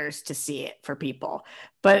it matters to see it for people.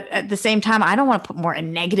 But at the same time, I don't want to put more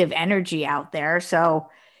negative energy out there. So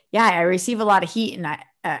yeah, I receive a lot of heat, and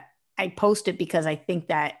I post it because I think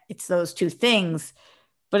that it's those two things.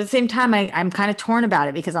 But at the same time, I'm kind of torn about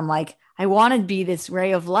it, because I'm like, I want to be this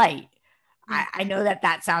ray of light. I know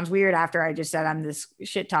that sounds weird after I just said I'm this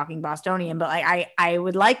shit talking Bostonian, but like, I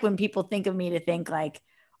would like when people think of me to think like,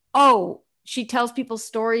 oh, she tells people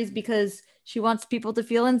stories because she wants people to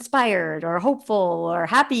feel inspired or hopeful or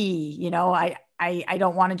happy. You know, I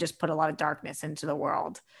don't want to just put a lot of darkness into the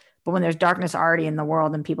world. But when there's darkness already in the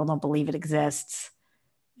world and people don't believe it exists,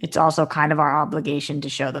 it's also kind of our obligation to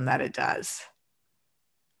show them that it does.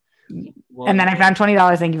 Well, and then I found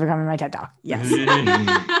 $20. Thank you for coming to my TED Talk. Yes.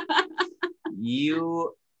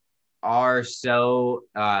 You are so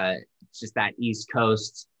just that East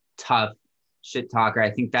Coast tough shit talker.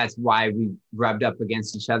 I think that's why we rubbed up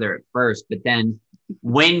against each other at first. But then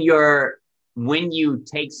when you're when you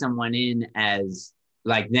take someone in as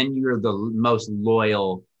like, then you're the most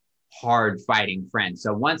loyal, hard fighting friend.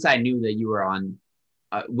 So once I knew that you were on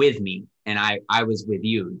with me and I was with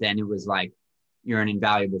you, then it was like, you're an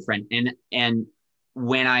invaluable friend. And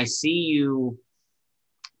when I see you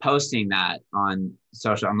posting that on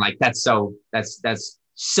social, I'm like, that's so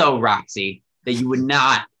Roxy, that you would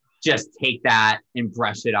not just take that and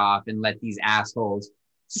brush it off and let these assholes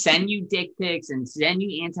send you dick pics and send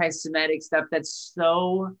you anti-Semitic stuff. That's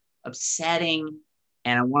so upsetting.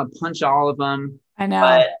 And I want to punch all of them. I know.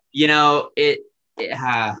 But, you know,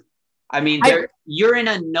 you're in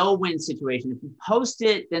a no-win situation. If you post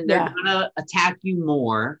it, then they're going to attack you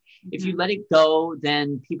more. Mm-hmm. If you let it go,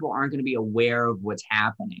 then people aren't going to be aware of what's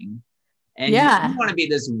happening. And you want to be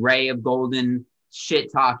this ray of golden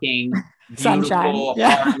shit-talking, beautiful,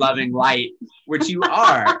 hard-loving light, which you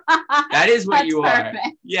are. That is what you are.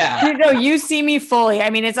 Yeah. You see me fully. I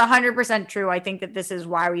mean, it's 100% true. I think that this is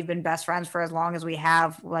why we've been best friends for as long as we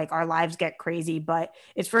have. Like, our lives get crazy, but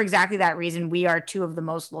it's for exactly that reason. We are two of the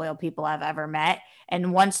most loyal people I've ever met.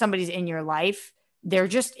 And once somebody's in your life, they're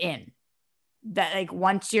just in. That, like,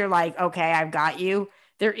 once you're like, okay, I've got you,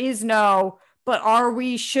 there is no, but are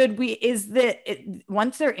we, should we,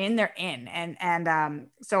 once they're in, they're in. And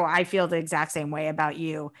so I feel the exact same way about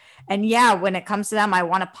you. And yeah, when it comes to them, I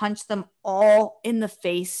want to punch them all in the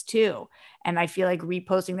face too. And I feel like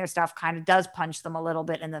reposting their stuff kind of does punch them a little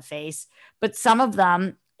bit in the face, but some of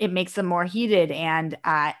them, it makes them more heated. And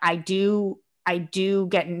I do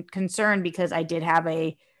get concerned because I did have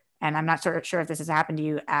and I'm not sure if this has happened to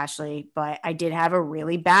you, Ashley, but I did have a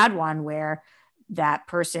really bad one where that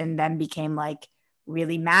person then became like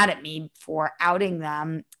really mad at me for outing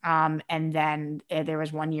them. And then there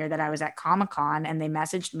was one year that I was at Comic-Con and they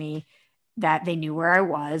messaged me that they knew where I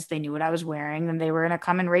was, they knew what I was wearing, and they were going to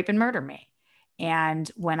come and rape and murder me.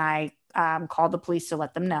 And when I called the police to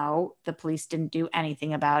let them know, the police didn't do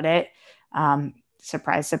anything about it.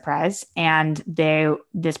 Surprise, surprise. And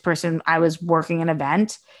this person, I was working an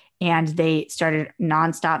event, and they started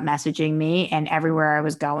nonstop messaging me, and everywhere I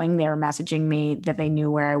was going, they were messaging me that they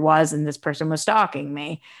knew where I was, and this person was stalking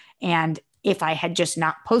me. And if I had just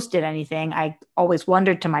not posted anything, I always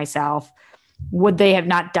wondered to myself, would they have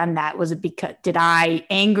not done that? Was it because, did I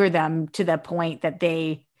anger them to the point that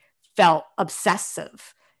they felt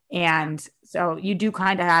obsessive? And so you do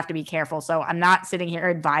kind of have to be careful. So I'm not sitting here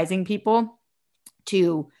advising people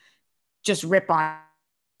to just rip on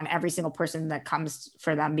every single person that comes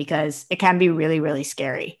for them, because it can be really, really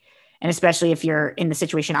scary. And especially if you're in the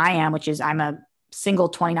situation I am, which is I'm a single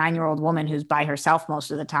 29-year-old woman who's by herself most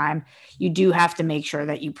of the time, you do have to make sure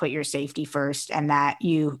that you put your safety first and that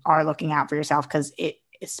you are looking out for yourself, because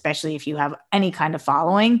especially if you have any kind of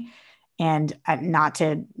following, and not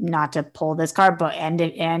to pull this card, but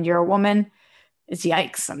and you're a woman, it's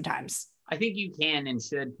yikes sometimes. I think you can and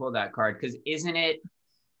should pull that card, because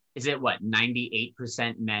is it what,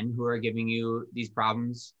 98% men who are giving you these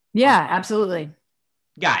problems? Yeah, absolutely.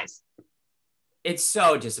 Guys, it's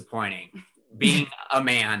so disappointing being a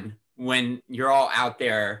man when you're all out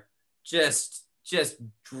there just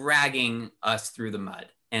dragging us through the mud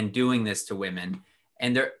and doing this to women.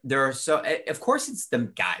 And they're so, of course it's the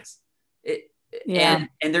guys. And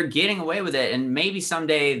they're getting away with it. And maybe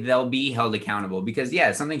someday they'll be held accountable, because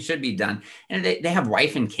something should be done. And they have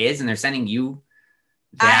wife and kids, and they're sending you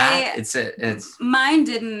Mine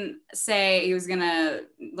didn't say he was gonna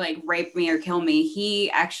like rape me or kill me.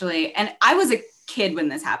 He actually, and I was a kid when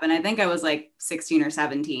this happened. I think I was like 16 or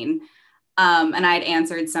 17. And I'd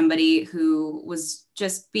answered somebody who was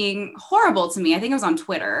just being horrible to me. I think it was on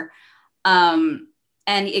Twitter. And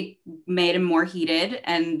it made him more heated,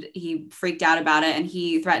 and he freaked out about it, and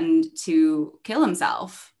he threatened to kill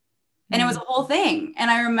himself. And it was a whole thing.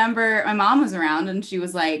 And I remember my mom was around, and she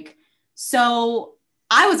was like, so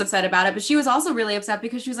I was upset about it, but she was also really upset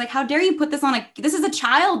because she was like, how dare you put this on this is a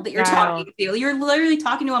child that you're talking to. You're literally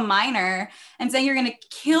talking to a minor and saying you're going to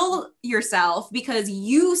kill yourself because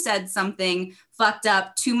you said something fucked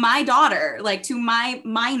up to my daughter, like to my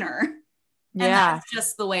minor. And that's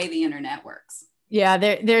just the way the internet works. Yeah,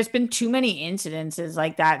 there's been too many incidences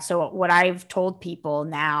like that. So what I've told people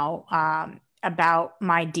now about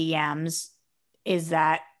my DMs is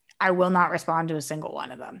that I will not respond to a single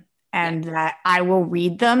one of them. And that I will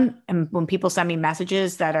read them. And when people send me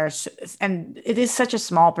messages that are, and it is such a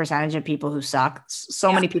small percentage of people who suck.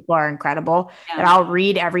 So many people are incredible that I'll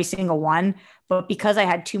read every single one. But because I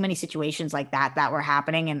had too many situations like that were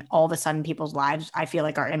happening, and all of a sudden people's lives, I feel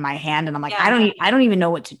like, are in my hand, and I'm like, I don't even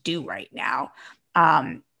know what to do right now.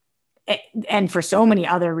 And for so many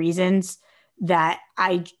other reasons, that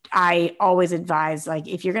I always advise, like,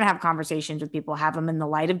 if you're going to have conversations with people, have them in the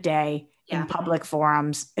light of day in public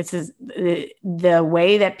forums. It's the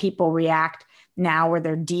way that people react now where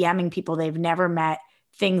they're DMing people they've never met,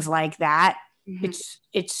 things like that.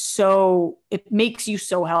 It makes you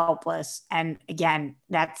so helpless. And again,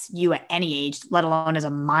 that's you at any age, let alone as a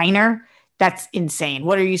minor. That's insane.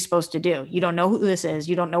 What are you supposed to do? You don't know who this is.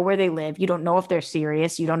 You don't know where they live. You don't know if they're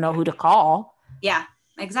serious. You don't know who to call. Yeah,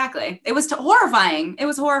 exactly. It was horrifying. It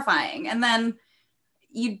was horrifying. And then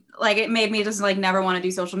it made me just like never want to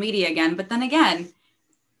do social media again. But then again,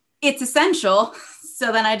 it's essential.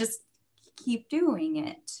 So then I just keep doing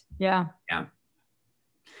it. Yeah. Yeah.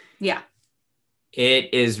 Yeah.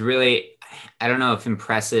 It is really, I don't know if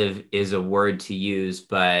impressive is a word to use,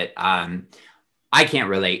 but I can't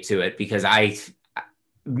relate to it because I've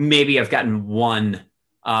gotten one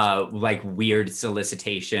like weird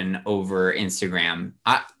solicitation over Instagram.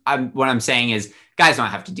 What I'm saying is guys don't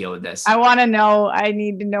have to deal with this. I want to know. I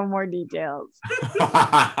need to know more details.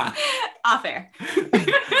 Off air.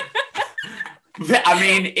 I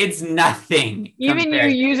mean, it's nothing. Even you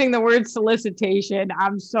using the word solicitation,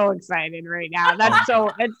 I'm so excited right now.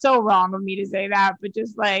 It's so wrong of me to say that, but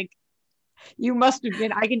just like, you must have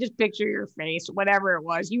been, I can just picture your face, whatever it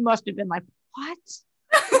was. You must have been like, what is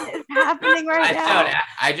happening right now?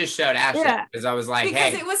 I just showed Ashley because I was like,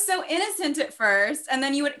 because it was so innocent at first. And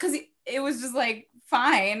then because it was just like,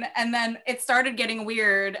 fine. And then it started getting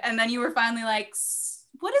weird. And then you were finally like,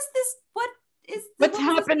 what is this? What's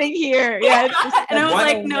happening here? Yeah. And I was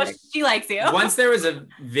like, no, she likes you. Once there was a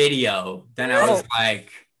video, then I was like,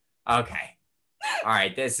 okay, all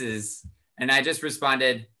right, this is, and I just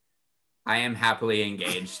responded, I am happily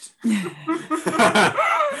engaged.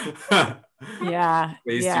 Yeah.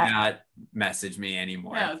 Please do not message me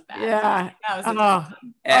anymore. That was bad. Yeah. That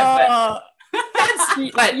was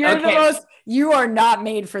but you're the most, you are not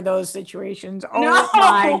made for those situations. Oh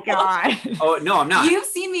my God. Oh, no, I'm not. You've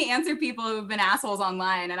seen me answer people who've been assholes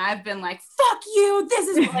online and I've been like, fuck you. This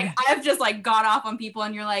is like, I've just like got off on people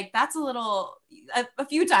and you're like, that's a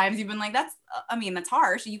few times you've been like, that's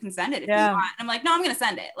harsh. You can send it if you want. And I'm like, no, I'm going to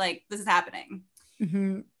send it. Like, this is happening.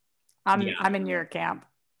 Mm-hmm. I'm in your camp.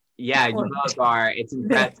 Yeah, you both are. It's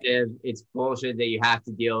impressive. It's bullshit that you have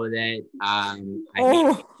to deal with it. I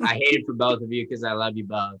hate it for both of you because I love you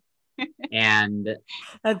both. And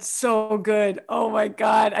that's so good. Oh my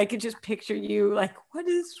God. I could just picture you like, what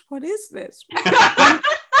is this?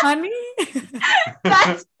 Honey?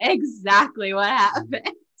 That's exactly what happened.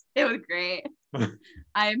 It was great.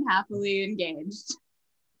 I am happily engaged.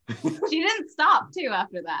 She didn't stop too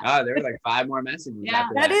after that. Oh, there were like 5 more messages. Yeah,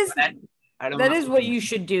 that is what you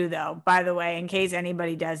should do, though, by the way, in case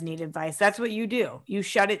anybody does need advice. That's what you do. You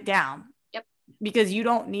shut it down. Yep. Because you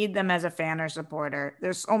don't need them as a fan or supporter.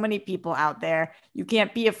 There's so many people out there. You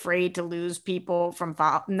can't be afraid to lose people from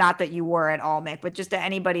not that you were at all, Mick, but just to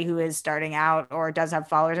anybody who is starting out or does have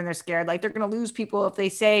followers and they're scared, like they're going to lose people if they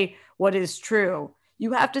say what is true.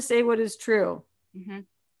 You have to say what is true. Mm-hmm.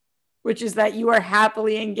 Which is that you are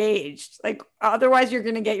happily engaged. Like, otherwise you're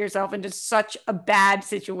going to get yourself into such a bad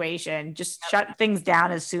situation. Just shut things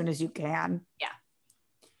down as soon as you can. Yeah.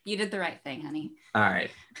 You did the right thing, honey. All right.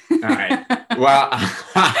 Well,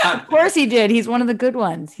 of course he did. He's one of the good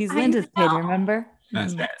ones. He's Linda's kid, remember?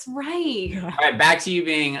 That's right. All right. Back to you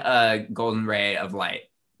being a golden ray of light.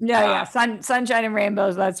 Yeah. Sunshine and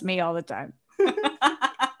rainbows. That's me all the time.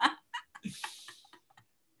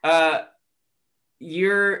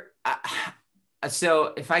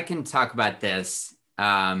 So if I can talk about this,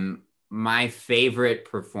 my favorite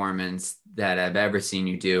performance that I've ever seen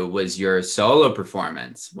you do was your solo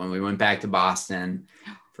performance when we went back to Boston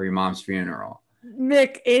for your mom's funeral.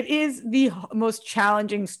 Mick, it is the most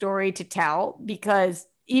challenging story to tell because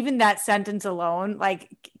even that sentence alone,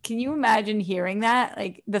 like, can you imagine hearing that?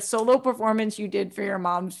 Like the solo performance you did for your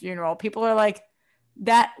mom's funeral, people are like,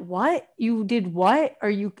 that what? You did what? Are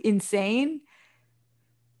you insane?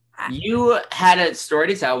 You had a story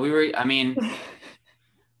to tell.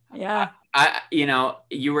 Yeah.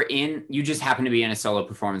 You just happened to be in a solo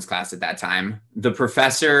performance class at that time. The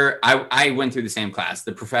professor, I went through the same class.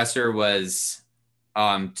 The professor was,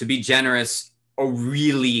 to be generous, a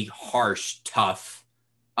really harsh, tough,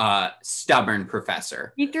 stubborn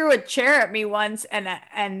professor. He threw a chair at me once and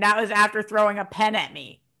that was after throwing a pen at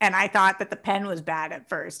me. And I thought that the pen was bad at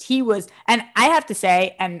first. And I have to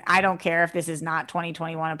say, and I don't care if this is not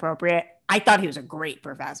 2021 appropriate, I thought he was a great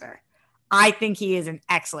professor. I think he is an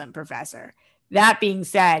excellent professor. That being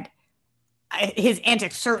said, his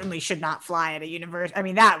antics certainly should not fly at a university. I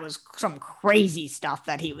mean, that was some crazy stuff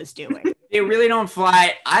that he was doing. They really don't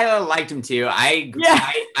fly. I liked him too.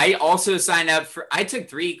 I also signed up for. I took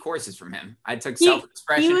 3 courses from him. I took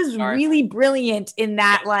self-expression. He was really brilliant in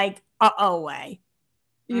that like way.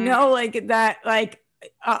 You know, like that, like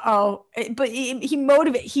but he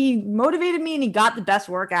motivated me, and he got the best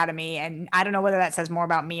work out of me. And I don't know whether that says more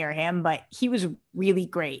about me or him, but he was really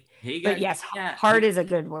great. Hard is a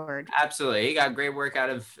good word. Absolutely, he got great work out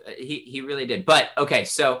of. He really did. But okay,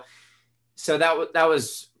 so that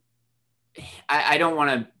was. I don't want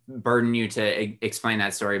to burden you to explain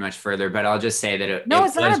that story much further, but I'll just say that it's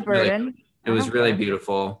not a burden. It was really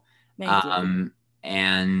beautiful. Thank you.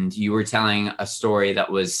 And you were telling a story that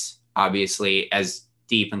was obviously as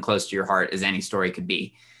deep and close to your heart as any story could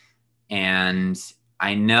be. And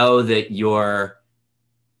I know that your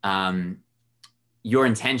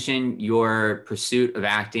intention, your pursuit of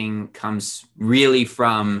acting comes really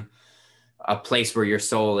from a place where your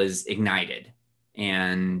soul is ignited.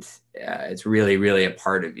 And it's really, really a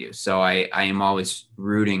part of you. So I am always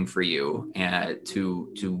rooting for you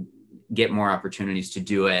to get more opportunities to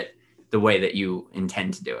do it the way that you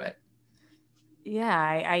intend to do it. Yeah,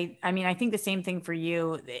 I mean, I think the same thing for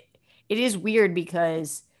you. It is weird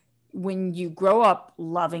because when you grow up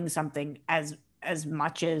loving something as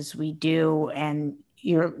much as we do, and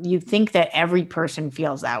you think that every person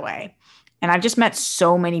feels that way. And I've just met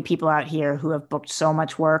so many people out here who have booked so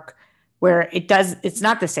much work where it's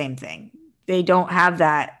not the same thing. They don't have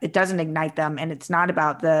that. It doesn't ignite them. And it's not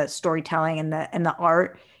about the storytelling and the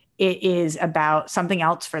art. It is about something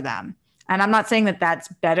else for them. And I'm not saying that that's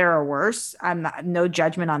better or worse. No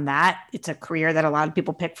judgment on that. It's a career that a lot of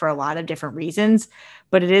people pick for a lot of different reasons,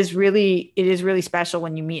 but it is really special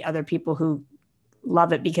when you meet other people who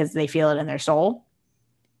love it because they feel it in their soul.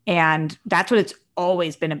 And that's what it's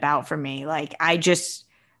always been about for me. Like,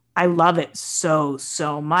 I love it so,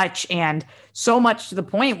 so much, and so much to the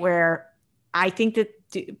point where I think that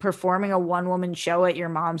performing a one-woman show at your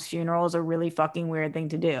mom's funeral is a really fucking weird thing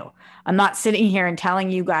to do. I'm not sitting here and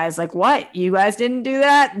telling you guys like, what, you guys didn't do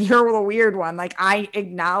that? You're the weird one. Like, I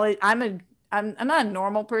acknowledge I'm not a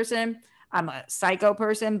normal person. I'm a psycho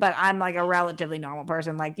person, but I'm like a relatively normal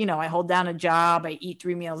person. Like, you know, I hold down a job. I eat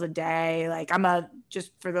 3 meals a day. Like,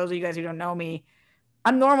 just for those of you guys who don't know me,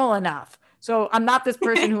 I'm normal enough. So I'm not this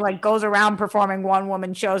person who like goes around performing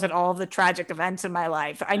one-woman shows at all of the tragic events in my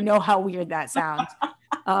life. I know how weird that sounds.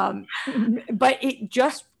 But it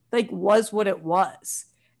just like was what it was.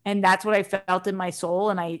 And that's what I felt in my soul.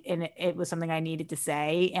 And it was something I needed to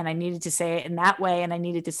say, and I needed to say it in that way. And I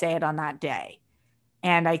needed to say it on that day.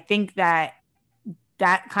 And I think that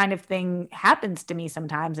kind of thing happens to me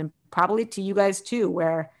sometimes, and probably to you guys too,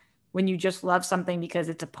 where when you just love something because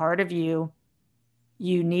it's a part of you,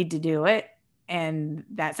 you need to do it. And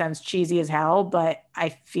that sounds cheesy as hell, but I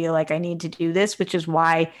feel like I need to do this, which is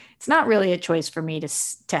why it's not really a choice for me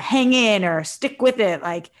to hang in or stick with it.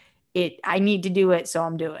 Like I need to do it, so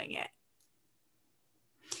I'm doing it.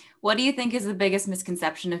 What do you think is the biggest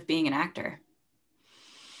misconception of being an actor?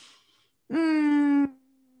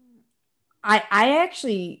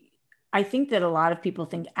 I think that a lot of people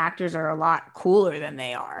think actors are a lot cooler than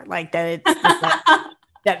they are. Like that it's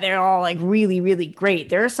that they're all like really, really great.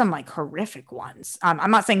 There are some like horrific ones.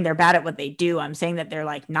 I'm not saying they're bad at what they do. I'm saying that they're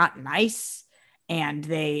like not nice, and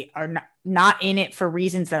they are not in it for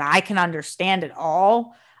reasons that I can understand at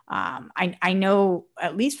all. I know,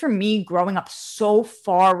 at least for me, growing up so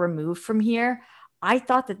far removed from here, I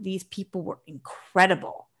thought that these people were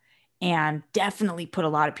incredible and definitely put a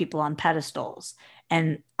lot of people on pedestals.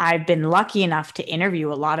 And I've been lucky enough to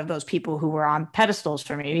interview a lot of those people who were on pedestals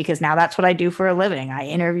for me, because now that's what I do for a living. I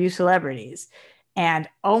interview celebrities. And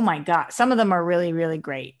oh my God, some of them are really, really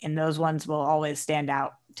great. And those ones will always stand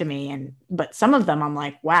out to me. But some of them I'm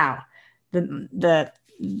like, wow, the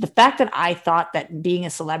fact that I thought that being a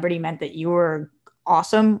celebrity meant that you were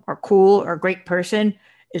awesome or cool or a great person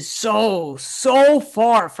is so, so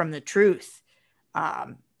far from the truth.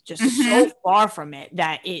 So far from it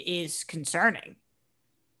that it is concerning.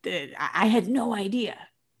 I had no idea.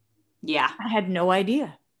 Yeah. I had no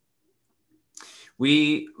idea.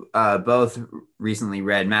 We both recently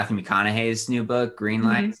read Matthew McConaughey's new book, Green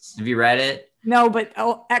Lights. Have you read it? No, but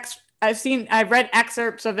I've read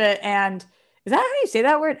excerpts of it. And is that how you say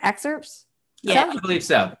that word? Excerpts? Yeah, I believe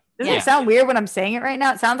so. Doesn't it sound weird when I'm saying it right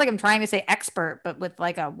now? It sounds like I'm trying to say expert, but with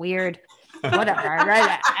like a weird whatever. I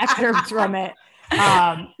read excerpts from it.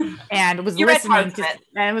 And was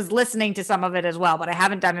listening to some of it as well, but I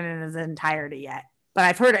haven't done it in its entirety yet. But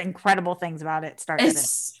I've heard incredible things about it.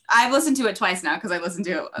 I've listened to it twice now because I listened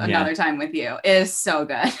to it another time with you. It is so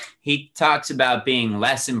good. He talks about being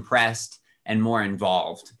less impressed and more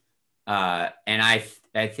involved. And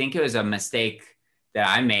I think it was a mistake that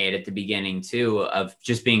I made at the beginning too, of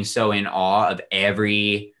just being so in awe of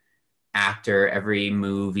every actor, every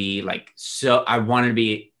movie. Like, so I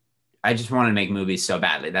just wanted to make movies so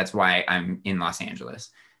badly. That's why I'm in Los Angeles.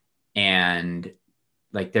 And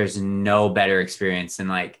like, there's no better experience than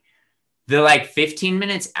like the 15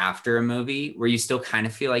 minutes after a movie where you still kind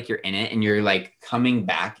of feel like you're in it and you're like coming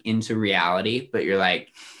back into reality, but you're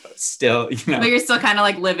like still, but you're still kind of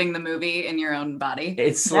like living the movie in your own body.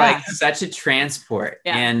 It's like such a transport.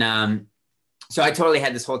 Yeah. And so I totally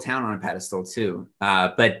had this whole town on a pedestal too.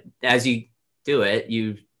 But as you do it,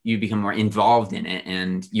 you become more involved in it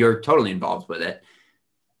and you're totally involved with it.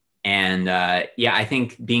 And I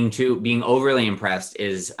think being overly impressed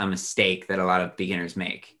is a mistake that a lot of beginners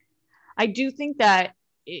make. I do think that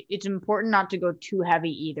it's important not to go too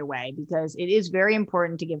heavy either way, because it is very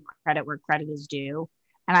important to give credit where credit is due.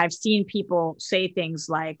 And I've seen people say things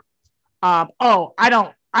like, oh, I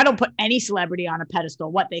don't put any celebrity on a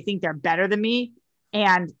pedestal. What, they think they're better than me?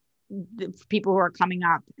 And the people who are coming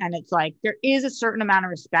up, and it's like, there is a certain amount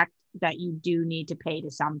of respect that you do need to pay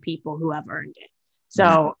to some people who have earned it.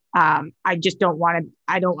 So I just don't want to,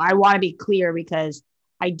 I want to be clear, because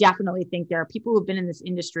I definitely think there are people who've been in this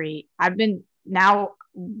industry. I've been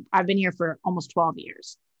here for almost 12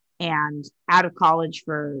 years and out of college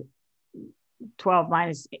for 12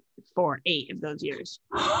 minus 4, 8 of those years.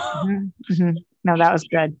 No, that was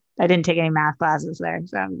good. I didn't take any math classes there.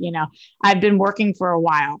 So, I've been working for a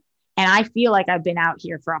while and I feel like I've been out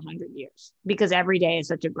here for 100 years because every day is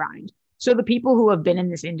such a grind. So the people who have been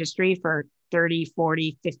in this industry for 30,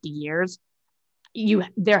 40, 50 years,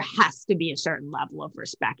 there has to be a certain level of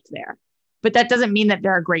respect there. But that doesn't mean that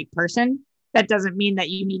they're a great person. That doesn't mean that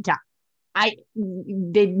you need to,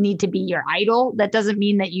 they need to be your idol. That doesn't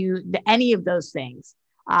mean that any of those things.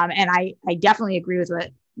 And I definitely agree with what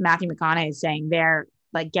Matthew McConaughey is saying there,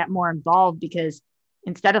 like, get more involved, because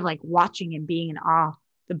instead of like watching and being in awe,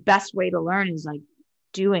 the best way to learn is like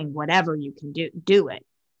doing whatever you can do it.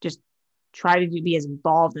 Just try to be as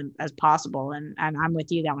involved as possible. And I'm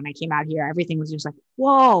with you that when I came out here, everything was just like,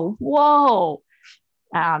 whoa.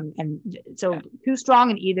 And so too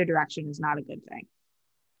strong in either direction is not a good thing.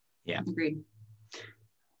 Yeah. Agreed.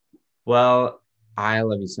 Well, I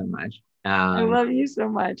love you so much. I love you so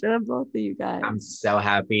much. I love both of you guys. I'm so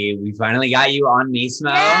happy we finally got you on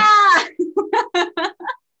Mismo. Yeah!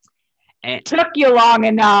 It took you long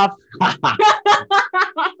enough. My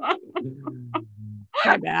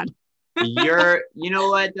bad. You know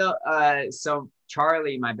what though? So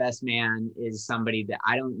Charlie, my best man, is somebody that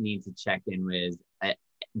I don't need to check in with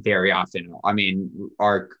very often. I mean,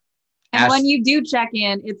 when you do check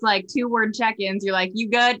in, it's like 2-word check-ins. You're like, you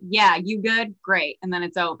good? Yeah. You good? Great. And then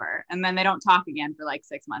it's over. And then they don't talk again for like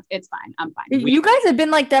 6 months. It's fine. I'm fine. You guys have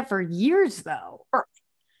been like that for years though.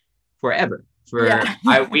 Forever.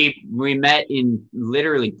 We met in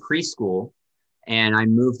literally preschool, and I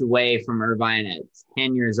moved away from Irvine at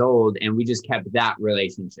 10 years old, and we just kept that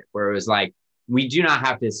relationship where it was like, we do not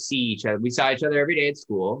have to see each other. We saw each other every day at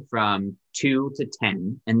school from 2 to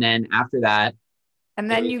 10. And then after that. And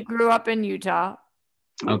then you grew up in Utah.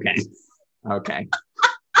 Okay.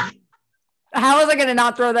 How was I going to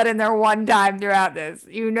not throw that in there one time throughout this?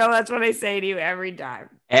 That's what I say to you every time.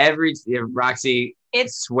 Roxy, it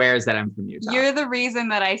swears that I'm from Utah. You're the reason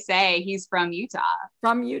that I say he's from Utah.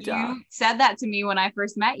 From Utah. You said that to me when I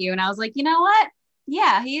first met you, and I was like, you know what?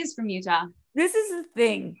 Yeah, he is from Utah. This is the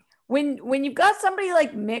thing. When you've got somebody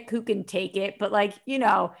like Mick who can take it, but like,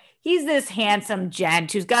 he's this handsome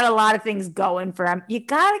gent who's got a lot of things going for him. You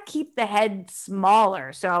got to keep the head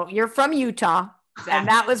smaller. So you're from Utah. Exactly. And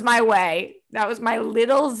that was my way. That was my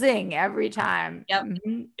little zing every time. Yep.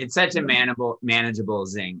 Mm-hmm. It's such a manageable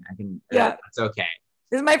zing. Yeah. It's okay.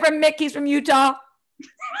 This is my friend Mick. He's from Utah.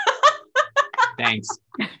 Thanks.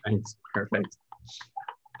 Perfect.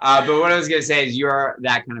 But what I was going to say is you're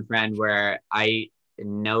that kind of friend where I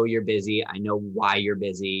know you're busy. I know why you're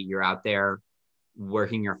busy. You're out there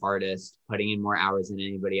working your hardest, putting in more hours than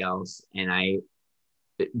anybody else. And I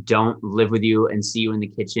don't live with you and see you in the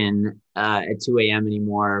kitchen at 2 a.m.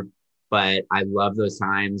 anymore. But I love those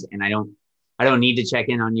times. And I don't need to check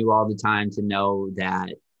in on you all the time to know that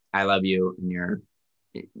I love you and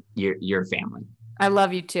you're family. I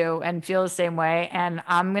love you too, and feel the same way. And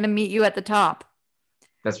I'm going to meet you at the top.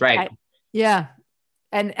 That's right. Yeah.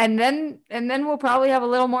 And then we'll probably have a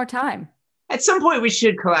little more time. At some point we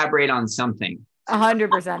should collaborate on something.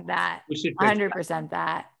 100% that. We should 100%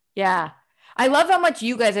 that. Yeah. I love how much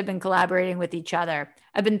you guys have been collaborating with each other.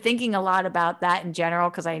 I've been thinking a lot about that in general,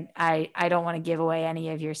 because I don't want to give away any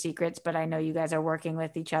of your secrets, but I know you guys are working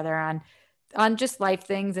with each other on just life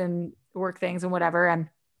things. And work things and whatever, and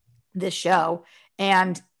this show.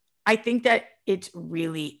 And I think that it's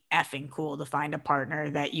really effing cool to find a partner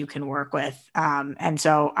that you can work with. And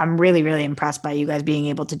so I'm really, really impressed by you guys being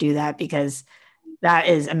able to do that, because that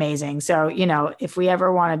is amazing. So, you know, if we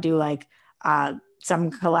ever want to do like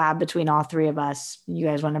some collab between all three of us, you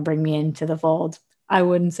guys want to bring me into the fold, I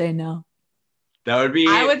wouldn't say no. That would be.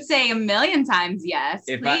 I would say 1,000,000 times yes,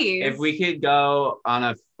 please. If we could go on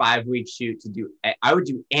a 5-week shoot to do, I would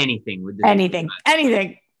do anything with this. Anything.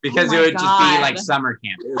 Because it would just be like summer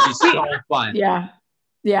camp. It would be so fun.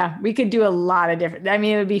 Yeah. We could do a lot of different, I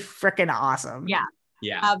mean, it would be freaking awesome. Yeah.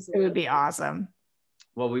 Absolutely. It would be awesome.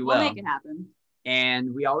 Well, we'll make it happen.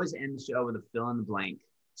 And we always end the show with a fill in the blank.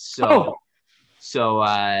 So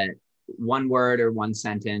one word or one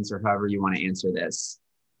sentence, or however you want to answer this.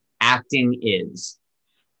 Acting is.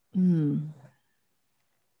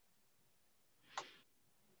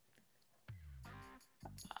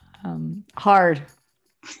 Hard.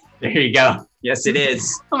 There you go. Yes, it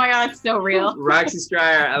is. Oh my God, it's so real. Roxy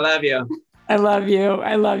Striar, I love you. I love you.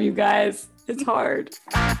 I love you guys. It's hard.